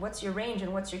question. What's your range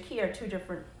and what's your key are two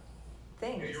different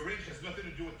things. Yeah, your range has nothing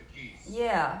to do with the keys.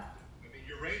 Yeah. I mean,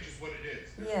 your range is what it is.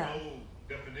 There's Yeah. no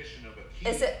definition of a key.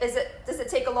 Does it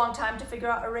take a long time to figure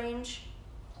out a range?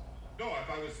 No, if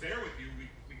I was there with you,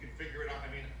 we could figure it out.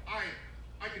 I mean, I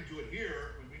can do it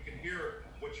here, and we can hear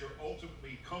what your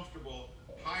ultimately comfortable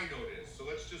high note is. So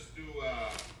let's just do.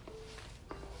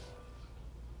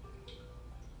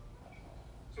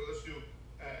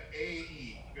 A E.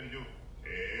 We're gonna do A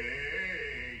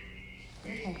E.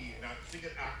 Now sing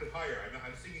it octave higher.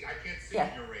 I'm singing. I can't sing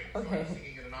in your range. So I'm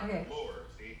singing in an octave lower.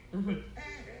 See. Mm-hmm.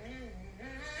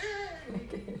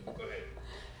 But, go ahead.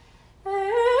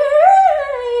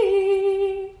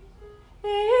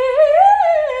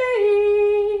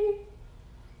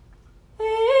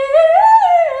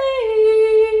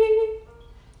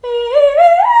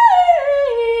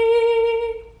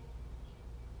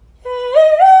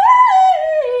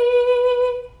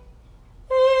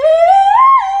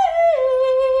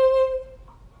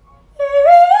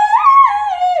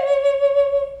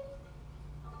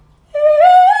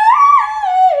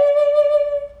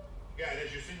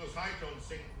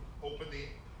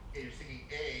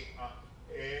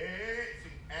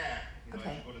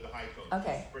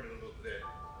 Okay. Spread it a little bit.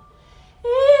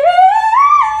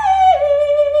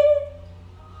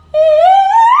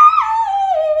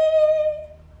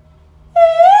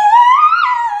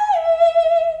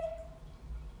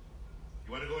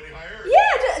 You want to go any higher?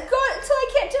 Yeah, go until I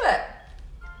can't do it.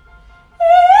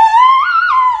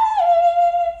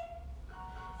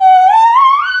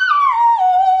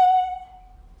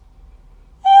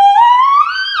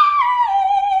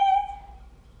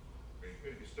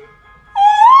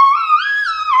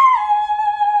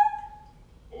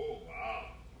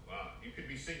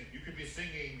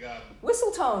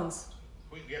 Whistle tones.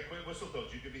 Whistle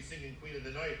tones. You could be singing Queen of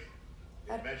the Night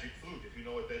in Magic Flute, if you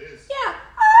know what that is. Yeah.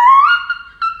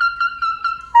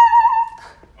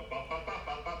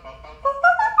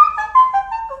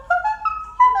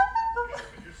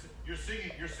 You're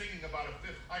singing about a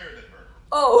fifth higher than her.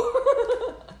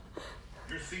 Oh.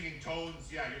 You're singing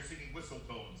tones, you're singing whistle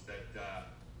tones that,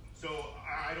 so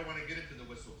I don't want to get into the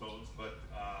whistle tones, but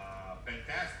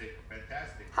fantastic.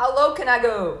 How low can I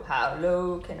go? How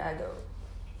low can I go?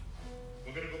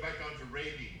 We're going to go back on to Re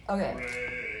Mi. Okay. Re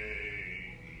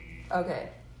Mi. Okay.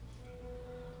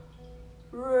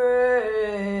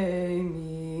 Re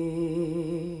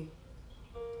Mi.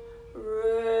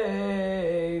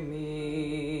 Re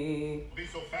Mi. Don't be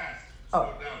so fast. Slow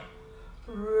it down.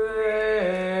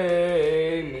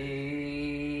 Re Mi.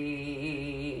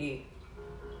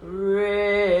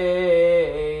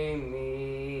 Re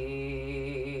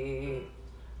Mi.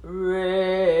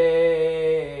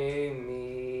 Re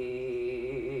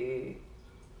Mi.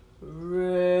 Re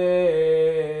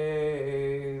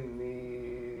Mi.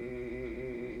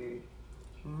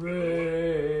 Re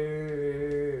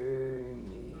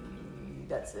Mi.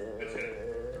 That's it. That's it.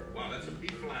 Wow, that's a B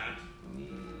flat.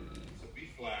 It's a B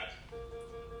flat.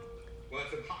 Well,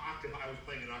 that's an octave. I was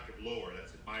playing an octave lower.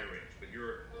 That's in my range. But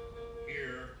you're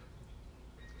here.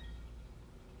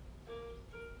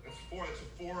 That's four. That's a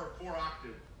four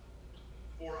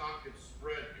octave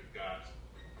spread you've got.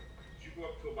 Did you go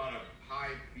up to about a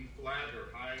high B flat or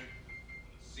high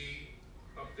C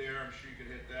up there? I'm sure you could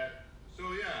hit that.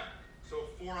 So yeah. So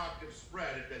 4 octave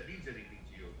spread, if that means anything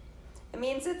to you. It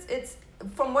means it's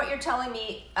from what you're telling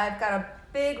me, I've got a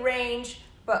big range,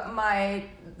 but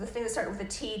the thing that started with a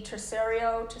T,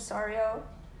 tercerio,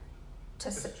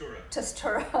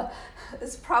 tessitura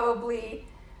is probably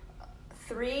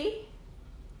 3.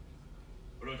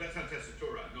 Oh, no, that's not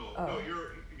tessitura. No, Oh. no,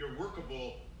 your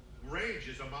workable range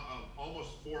is almost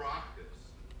 4 octaves.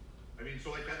 I mean,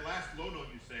 so like that last low note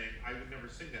you sang, I would never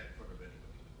sing that in front of anybody.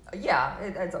 Yeah,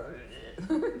 it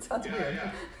sounds weird.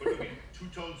 Yeah. But I mean, 2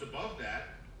 tones above that,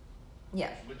 Yeah.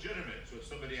 it's legitimate. So if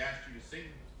somebody asked you to sing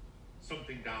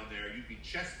something down there, you'd be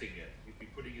chesting it. You'd be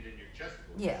putting it in your chest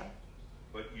voice. Yeah.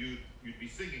 But you'd be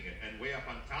singing it. And way up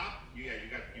on top, you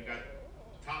got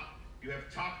top. You have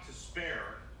top to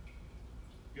spare.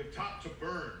 You have top to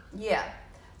burn. Yeah.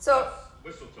 So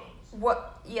Whistle tones.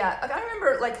 what? Yeah, I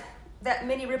remember like that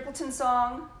Minnie Riperton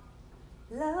song,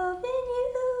 "Loving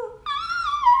You."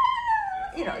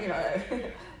 You know.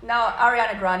 Now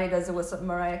Ariana Grande does it with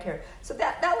Mariah Carey. So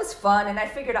that was fun, and I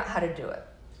figured out how to do it.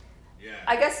 Yeah.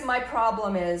 I guess my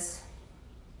problem is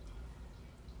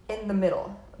in the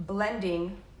middle,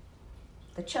 blending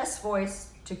the chest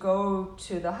voice to go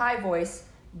to the high voice.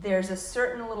 There's a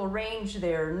certain little range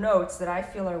there, notes that I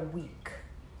feel are weak,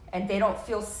 and they don't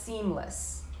feel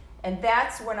seamless. And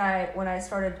that's when I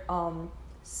started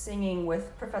singing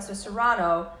with Professor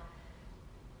Serrano.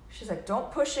 She's like,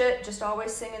 don't push it, just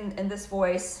always sing in this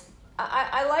voice.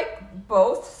 I like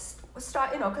both,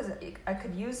 because I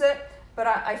could use it, but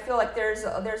I feel like there's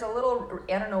a little,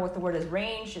 I don't know what the word is,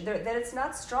 range, that it's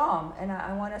not strong, and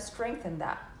I want to strengthen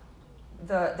that,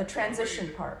 the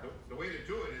transition part. The way to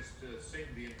do it is to sing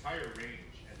the entire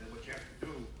range, and then what you have to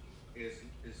do is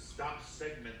stop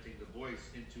segmenting the voice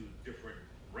into different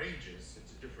ranges,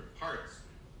 into different parts.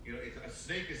 A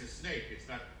snake is a snake. It's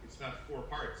not four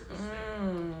parts of a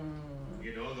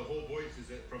snake. The whole voice is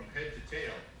from head to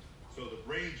tail. So the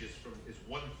range is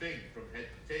one thing from head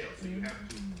to tail. So you have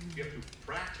to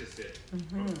practice it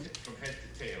from head to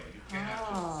tail. You cannot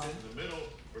just sit in the middle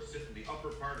or sit in the upper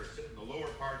part or sit in the lower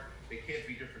part. They can't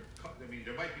be different.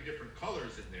 There might be different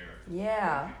colors in there.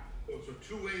 Yeah. So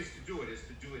two ways to do it is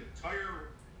to do entire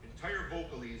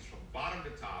vocalies from bottom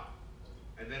to top,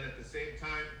 and then at the same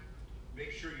time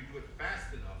make sure you do it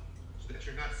fast enough so that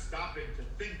you're not stopping to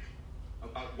think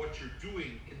about what you're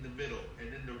doing in the middle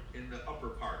and in the upper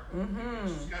part.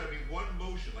 It's just got to be one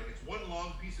motion, like it's one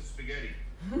long piece of spaghetti.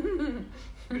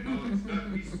 It's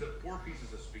not four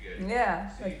pieces of spaghetti. Yeah.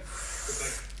 See, it's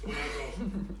like when I go.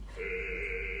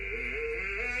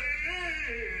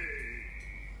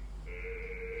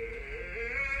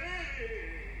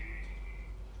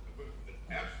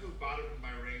 Absolute bottom of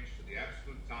my range to the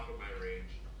absolute top of my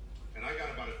range, and I got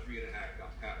about a 3.5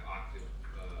 octave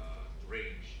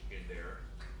range in there.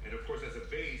 And of course, as a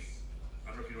bass,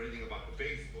 I don't know if you know anything about the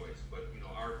bass voice, but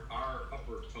our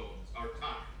upper tones, our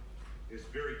top, is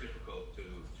very difficult to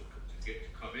get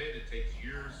to come in. It takes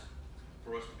years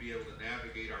for us to be able to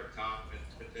navigate our top and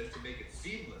then to make it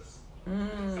seamless.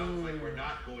 It sounds like we're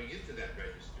not going into that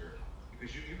register,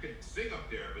 because you can sing up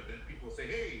there, but then people say,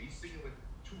 hey, he's singing with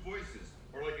two voices.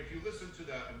 Or like if you listen to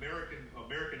the American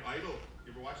Idol,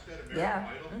 you ever watch that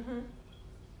American Idol?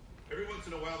 Every once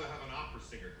in a while they'll have an opera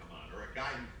singer come on, or a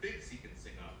guy who thinks he can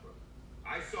sing opera.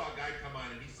 I saw a guy come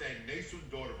on and he sang Nessun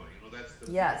Dorma. That's the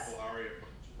beautiful aria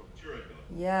from Turandot.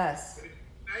 Yes. But he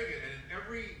sang it, and in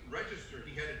every register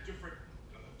he had a different,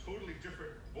 totally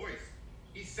different voice.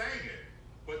 He sang it,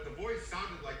 but the voice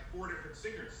sounded like four different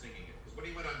singers singing it. Because when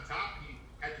he went on top, he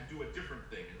had to do a different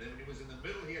thing, and then when he was in the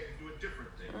middle, he had to do a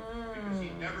different thing, because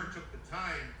he never took the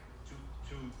time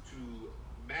to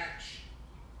match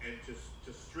and to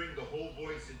string the whole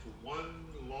voice into one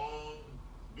long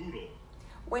noodle.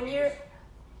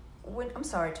 I'm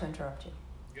sorry to interrupt you.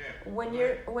 Yeah. When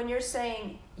you're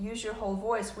saying use your whole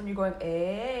voice, when you're going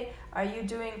are you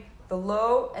doing the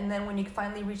low, and then when you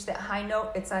finally reach that high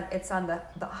note, it's on the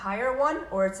higher one,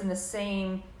 or it's in the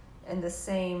same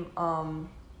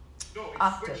No, it's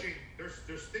octave. switching.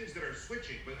 There's things that are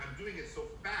switching, but I'm doing it so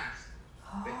fast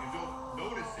that you don't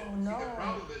notice it. No. See, the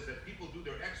problem is that people do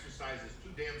their exercises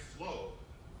too damn slow,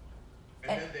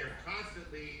 and then they're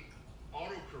constantly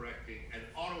auto-correcting and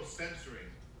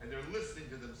auto-censoring, and they're listening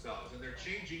to themselves, and they're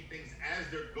changing things as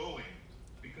they're going,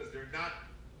 because they're not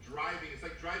driving. It's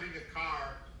like driving a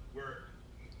car where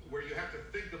you have to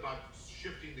think about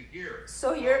shifting the gear.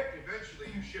 So eventually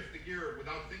you shift the gear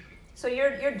without thinking. So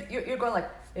you're going like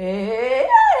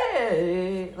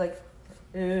like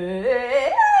Now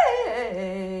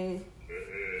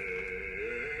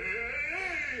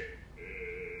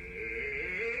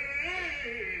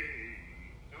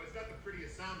it's not the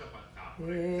prettiest sound up on top,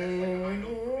 right? That's like a high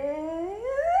note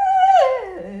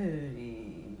for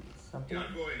me. something. Yeah,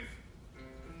 I'm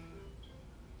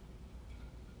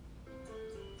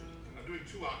doing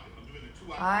 2 octaves. I'm doing the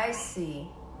 2 octaves. I see.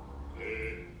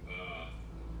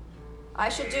 I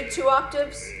should do 2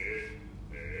 octaves.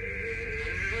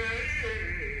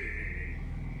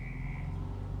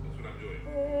 That's what I'm doing.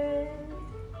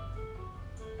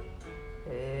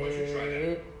 Why don't you try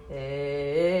that?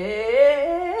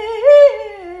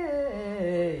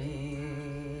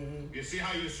 You see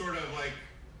how you sort of like,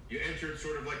 you entered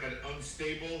sort of like an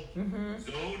unstable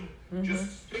zone?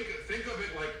 Just think of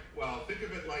it like, I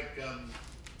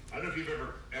don't know if you've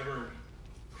ever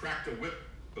cracked a whip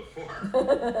before, but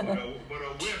a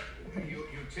whip, you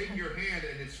take your hand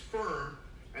and it's firm,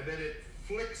 and then it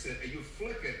flicks it, and you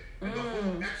flick it, and the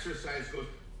whole exercise goes,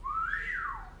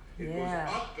 it goes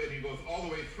up, and it goes all the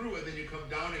way through, and then you come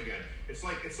down again. It's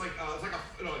more like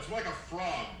a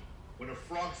frog. When a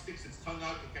frog sticks its tongue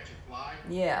out to catch a fly.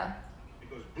 Yeah. It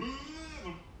goes, blue,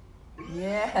 blue.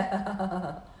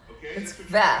 Yeah. Okay. It's that's what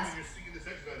fast. you're singing this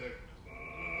exercise like.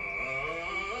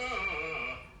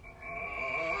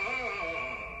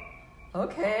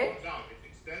 Okay. It comes out. It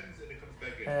extends and it comes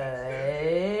back in.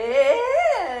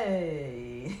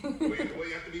 Well,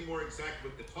 you have to be more exact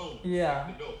with the tone.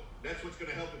 Yeah. The note. That's what's going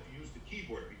to help if you use the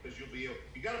keyboard, because you'll be able.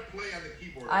 You got to play on the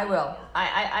keyboard. I will.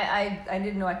 I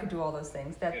didn't know I could do all those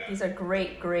things. These are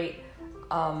great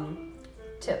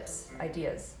tips,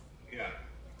 ideas. Yeah.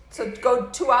 So go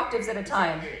 2 octaves at a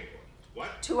time. Okay.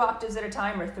 What? 2 octaves at a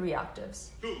time or 3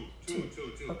 octaves? Two.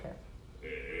 Okay.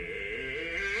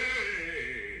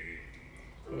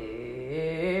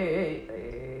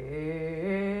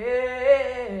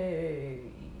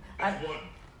 That's one.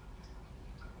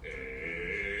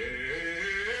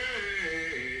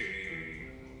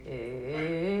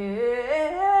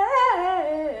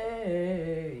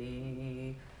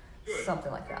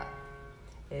 Something like that.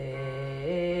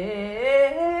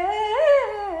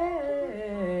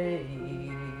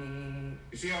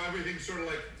 You see how everything's sort of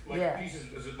like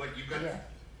pieces? Is it like you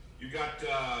got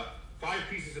 5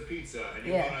 pieces of pizza, and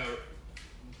you want to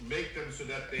make them so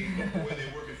that they look the way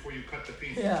they were before you cut the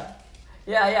pieces? Yeah.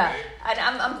 Okay? And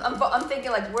I'm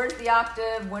thinking like, where's the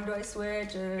octave? When do I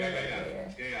switch? Yeah.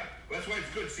 Well, that's why it's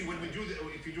good. See, when we do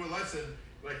if you do a lesson,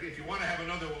 like if you want to have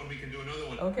another one, we can do another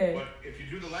one. Okay. But if you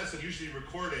do the lesson, usually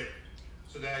record it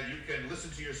so that you can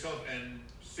listen to yourself and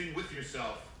sing with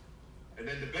yourself. And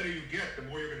then the better you get, the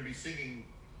more you're going to be singing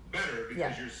better,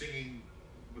 because you're singing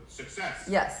with success.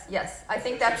 Yes. I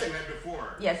think that's you had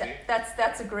before. Yeah,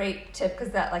 that's a great tip,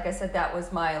 because that, like I said, that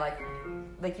was my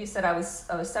like you said, I was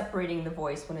separating the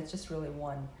voice when it's just really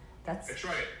one. That's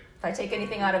right. If I take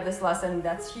anything out of this lesson,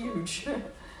 that's huge. Go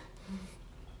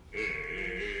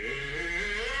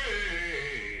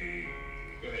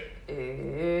ahead.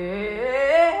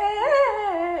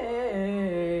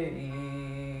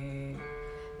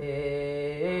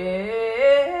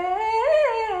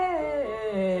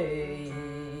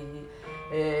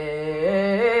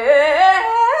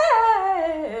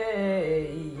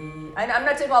 I'm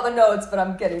not taking all the notes, but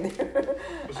I'm getting there.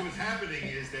 So what's happening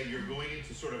is that you're going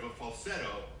into sort of a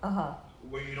falsetto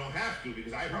where you don't have to,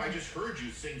 because I just heard you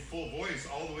sing full voice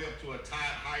all the way up to a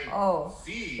high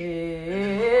C.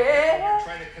 And then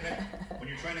when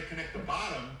you're trying to connect the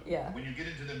bottom, when you get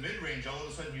into the mid-range, all of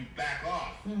a sudden you back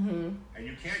off. And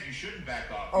you shouldn't back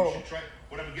off. You should try.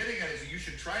 What I'm getting at is that you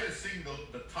should try to sing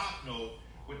the top note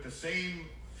with the same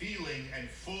feeling and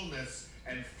fullness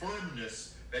and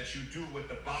firmness that you do with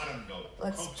the bottom note.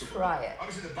 Let's try it.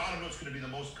 Obviously, the bottom note's going to be the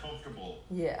most comfortable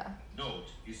note,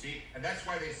 you see? And that's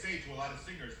why they say to a lot of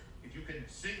singers, if you can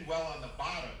sing well on the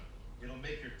bottom, it'll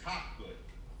make your top good.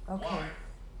 Okay. Why?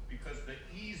 Because the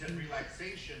ease and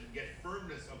relaxation, yet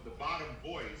firmness of the bottom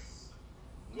voice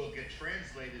will get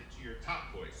translated to your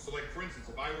top voice. So like, for instance,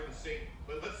 if I were to sing,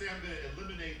 let's say I'm going to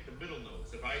eliminate the middle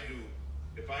notes. If I do,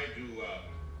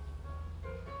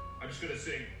 I'm just going to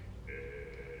sing.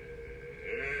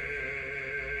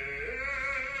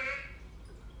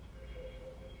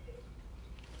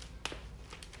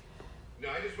 No,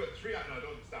 I just went 3 octaves. No,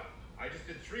 don't stop. I just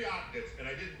did 3 octaves, and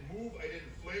I didn't move, I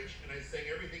didn't flinch, and I sang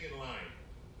everything in line.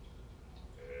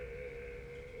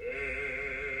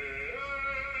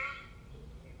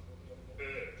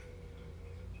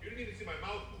 You didn't even see my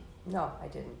mouth move. No, I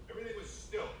didn't. Everything was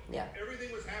still. Yeah.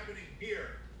 Everything was happening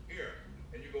here.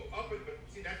 And you go up it, but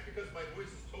see, that's because my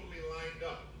voice is totally lined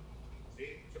up.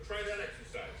 See? So try that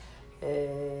exercise. No.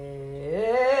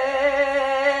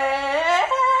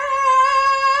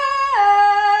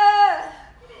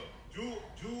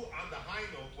 Do on the high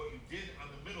note what you did on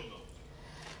the middle note.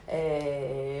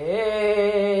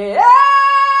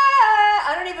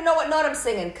 I don't even know what note I'm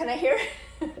singing. Can I hear it?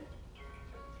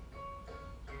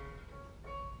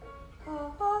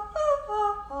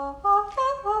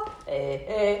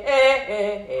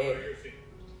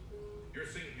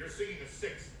 You're singing a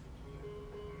 6th.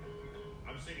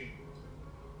 I'm singing.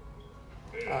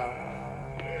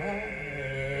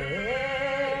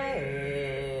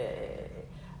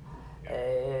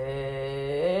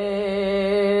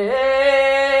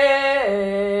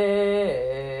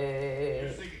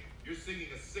 You're singing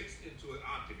a 6th into an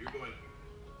octave. You're going.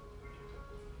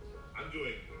 I'm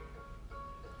doing.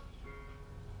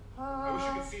 I wish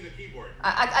you could see the keyboard.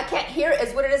 I can't hear it.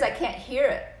 Is what it is. I can't hear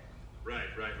it. Right.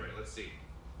 Let's see.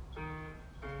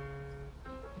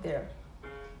 There.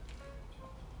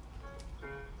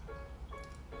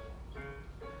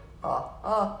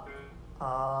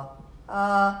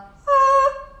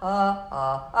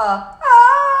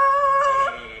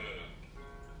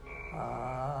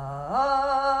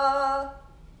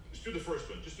 Just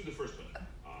do the first one.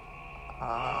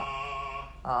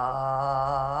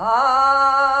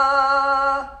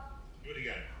 Do it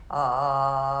again.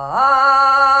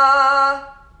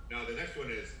 Now the next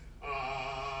one is.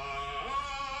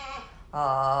 Oh.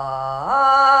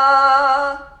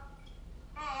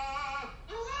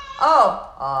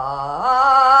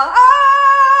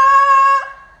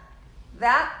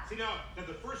 That. See now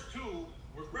the first two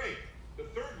were great. The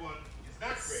third one is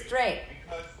not great. Straight.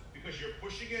 Because you're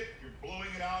pushing it, you're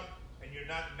blowing it out, and you're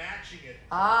not matching it.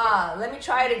 Let me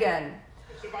try it again.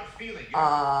 It's about feeling.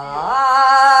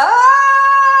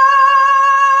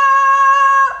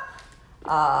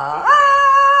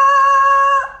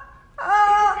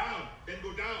 Then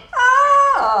go down.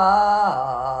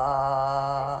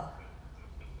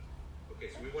 Okay,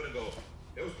 so we want to go.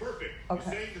 That was perfect. Okay.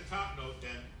 You're saying the top note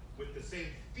then with the same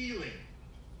feeling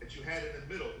that you had in the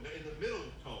middle. In the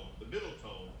middle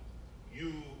tone,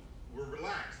 you were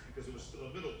relaxed because it was still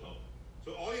a middle tone.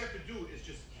 So all you have to do is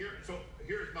just hear. So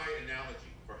here's my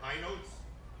analogy. For high notes,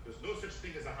 there's no such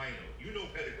thing as a high note. You know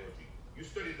pedagogy. You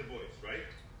studied the voice, right?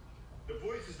 The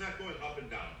voice is not going up and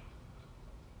down.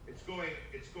 It's going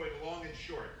long and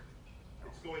short.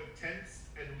 It's going tense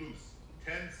and loose.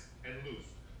 Tense and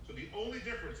loose. So the only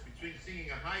difference between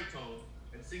singing a high tone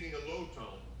and singing a low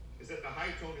tone is that the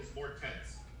high tone is more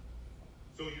tense.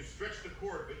 So you stretch the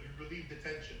chord, but you relieve the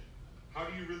tension. How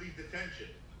do you relieve the tension?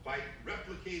 By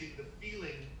replicating the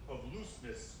feeling of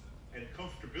looseness and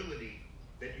comfortability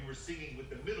that you were singing with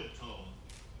the middle tone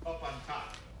up on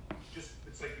top. Just,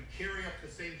 it's like you carry up the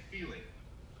same feeling.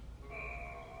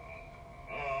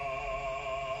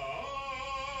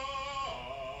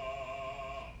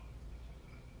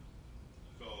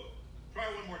 So try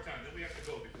one more time, then we have to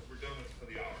go because we're done for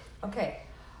the hour. Okay.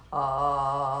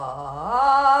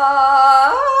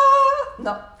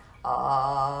 No.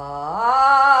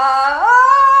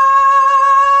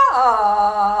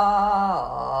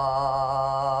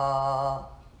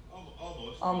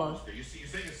 Almost. You're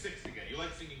singing a sixth again. You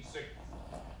like singing sixth.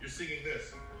 You're singing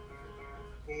this.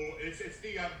 Oh,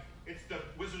 it's the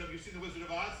Wizard of. You seen the Wizard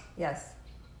of Oz? Yes.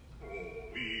 Oh,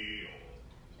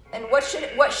 and what should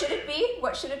it be?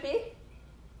 What should it be?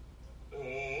 Oh,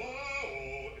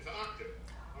 it's an octave.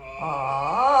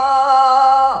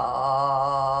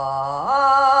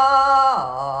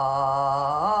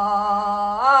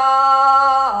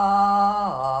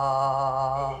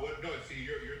 No, see,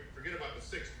 you're forget about the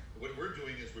sixth. What we're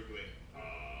doing is we're doing.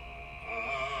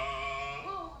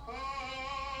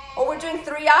 Oh, we're doing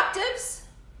 3 octaves?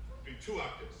 Do 2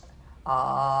 octaves.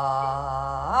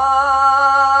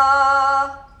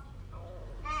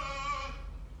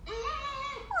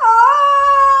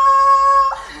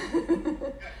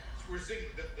 We're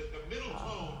singing the middle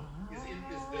tone is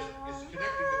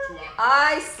connecting the 2 octaves.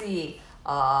 I see.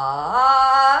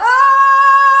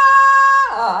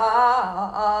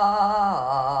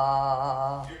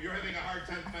 You're having a hard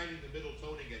time finding the middle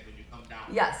tone again when you come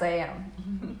down. Yes, I am.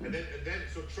 and then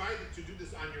so try to do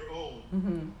this on your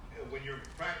own when you're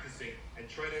practicing, and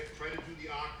try to do the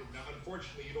octave. Now,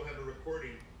 unfortunately, you don't have a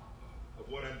recording of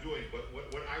what I'm doing, but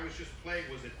what I was just playing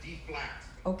was a D flat.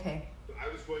 Okay. So I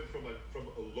was going from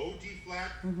a low D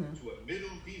flat to a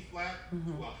middle D flat to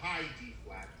a high D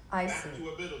flat, back to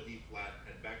a middle D flat,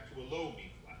 and back to a low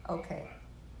D flat. Okay.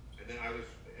 And then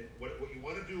what you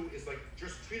want to do is like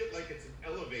just treat it like it's an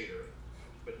elevator,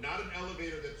 but not an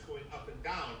elevator that's going up and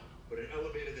down, but an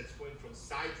elevator that's going from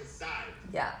side to side.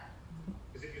 Yeah.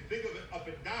 Because if you think of it up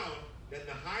and down, then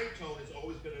the high tone is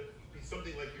always going to be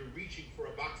something like you're reaching for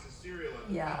a box of cereal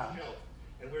on the top shelf.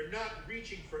 And we're not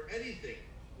reaching for anything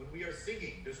when we are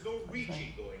singing. There's no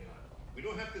reaching going on. We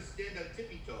don't have to stand on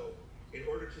tippy toe in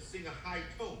order to sing a high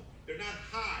tone. They're not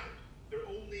high. They're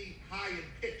only high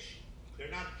in pitch.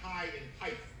 They're not high in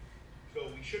height. So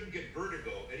we shouldn't get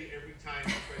vertigo every time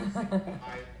we try to sing a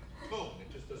high tone. It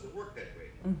just doesn't work that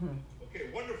way. Okay,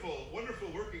 wonderful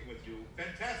working with you.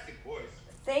 Fantastic voice.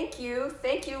 Thank you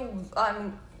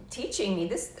teaching me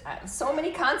this. So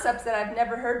many concepts that I've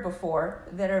never heard before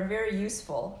that are very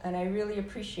useful, and I really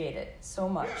appreciate it so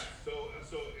much. Yeah.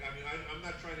 So I mean, I'm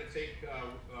not trying to take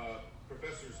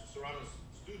Professor Serrano's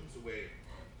students away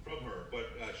from her,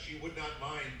 but she would not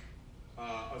mind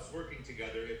us working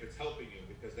together if it's helping you,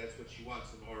 because that's what she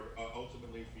wants, in order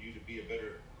ultimately for you to be a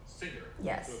better singer.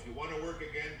 Yes. So if you want to work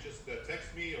again, just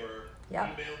text me or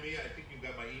email me. I think you've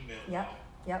got my email now.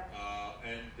 Yep.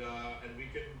 And we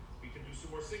can do some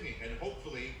more singing. And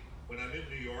hopefully, when I'm in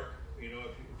New York,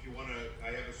 if you want to, I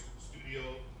have a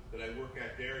studio that I work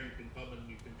at there. You can come and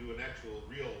you can do an actual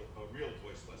real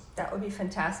voice lesson. That would be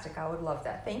fantastic. I would love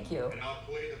that. Thank you. And I'll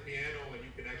play the piano, and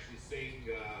you can actually sing.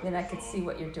 Then I could see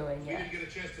what you're doing. I didn't get a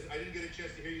chance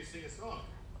to hear you sing a song.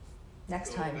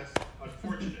 Next time. That's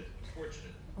unfortunate.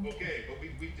 Okay, but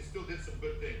we still did some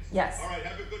good things. Yes. All right,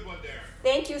 have a good one there.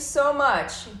 Thank you so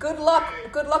much. Good luck. Okay.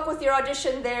 Good luck with your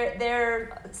audition.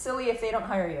 They're silly if they don't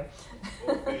hire you.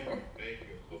 Okay, thank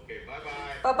you. Okay,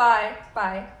 bye-bye. Bye-bye.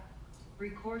 Bye.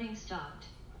 Recording stopped.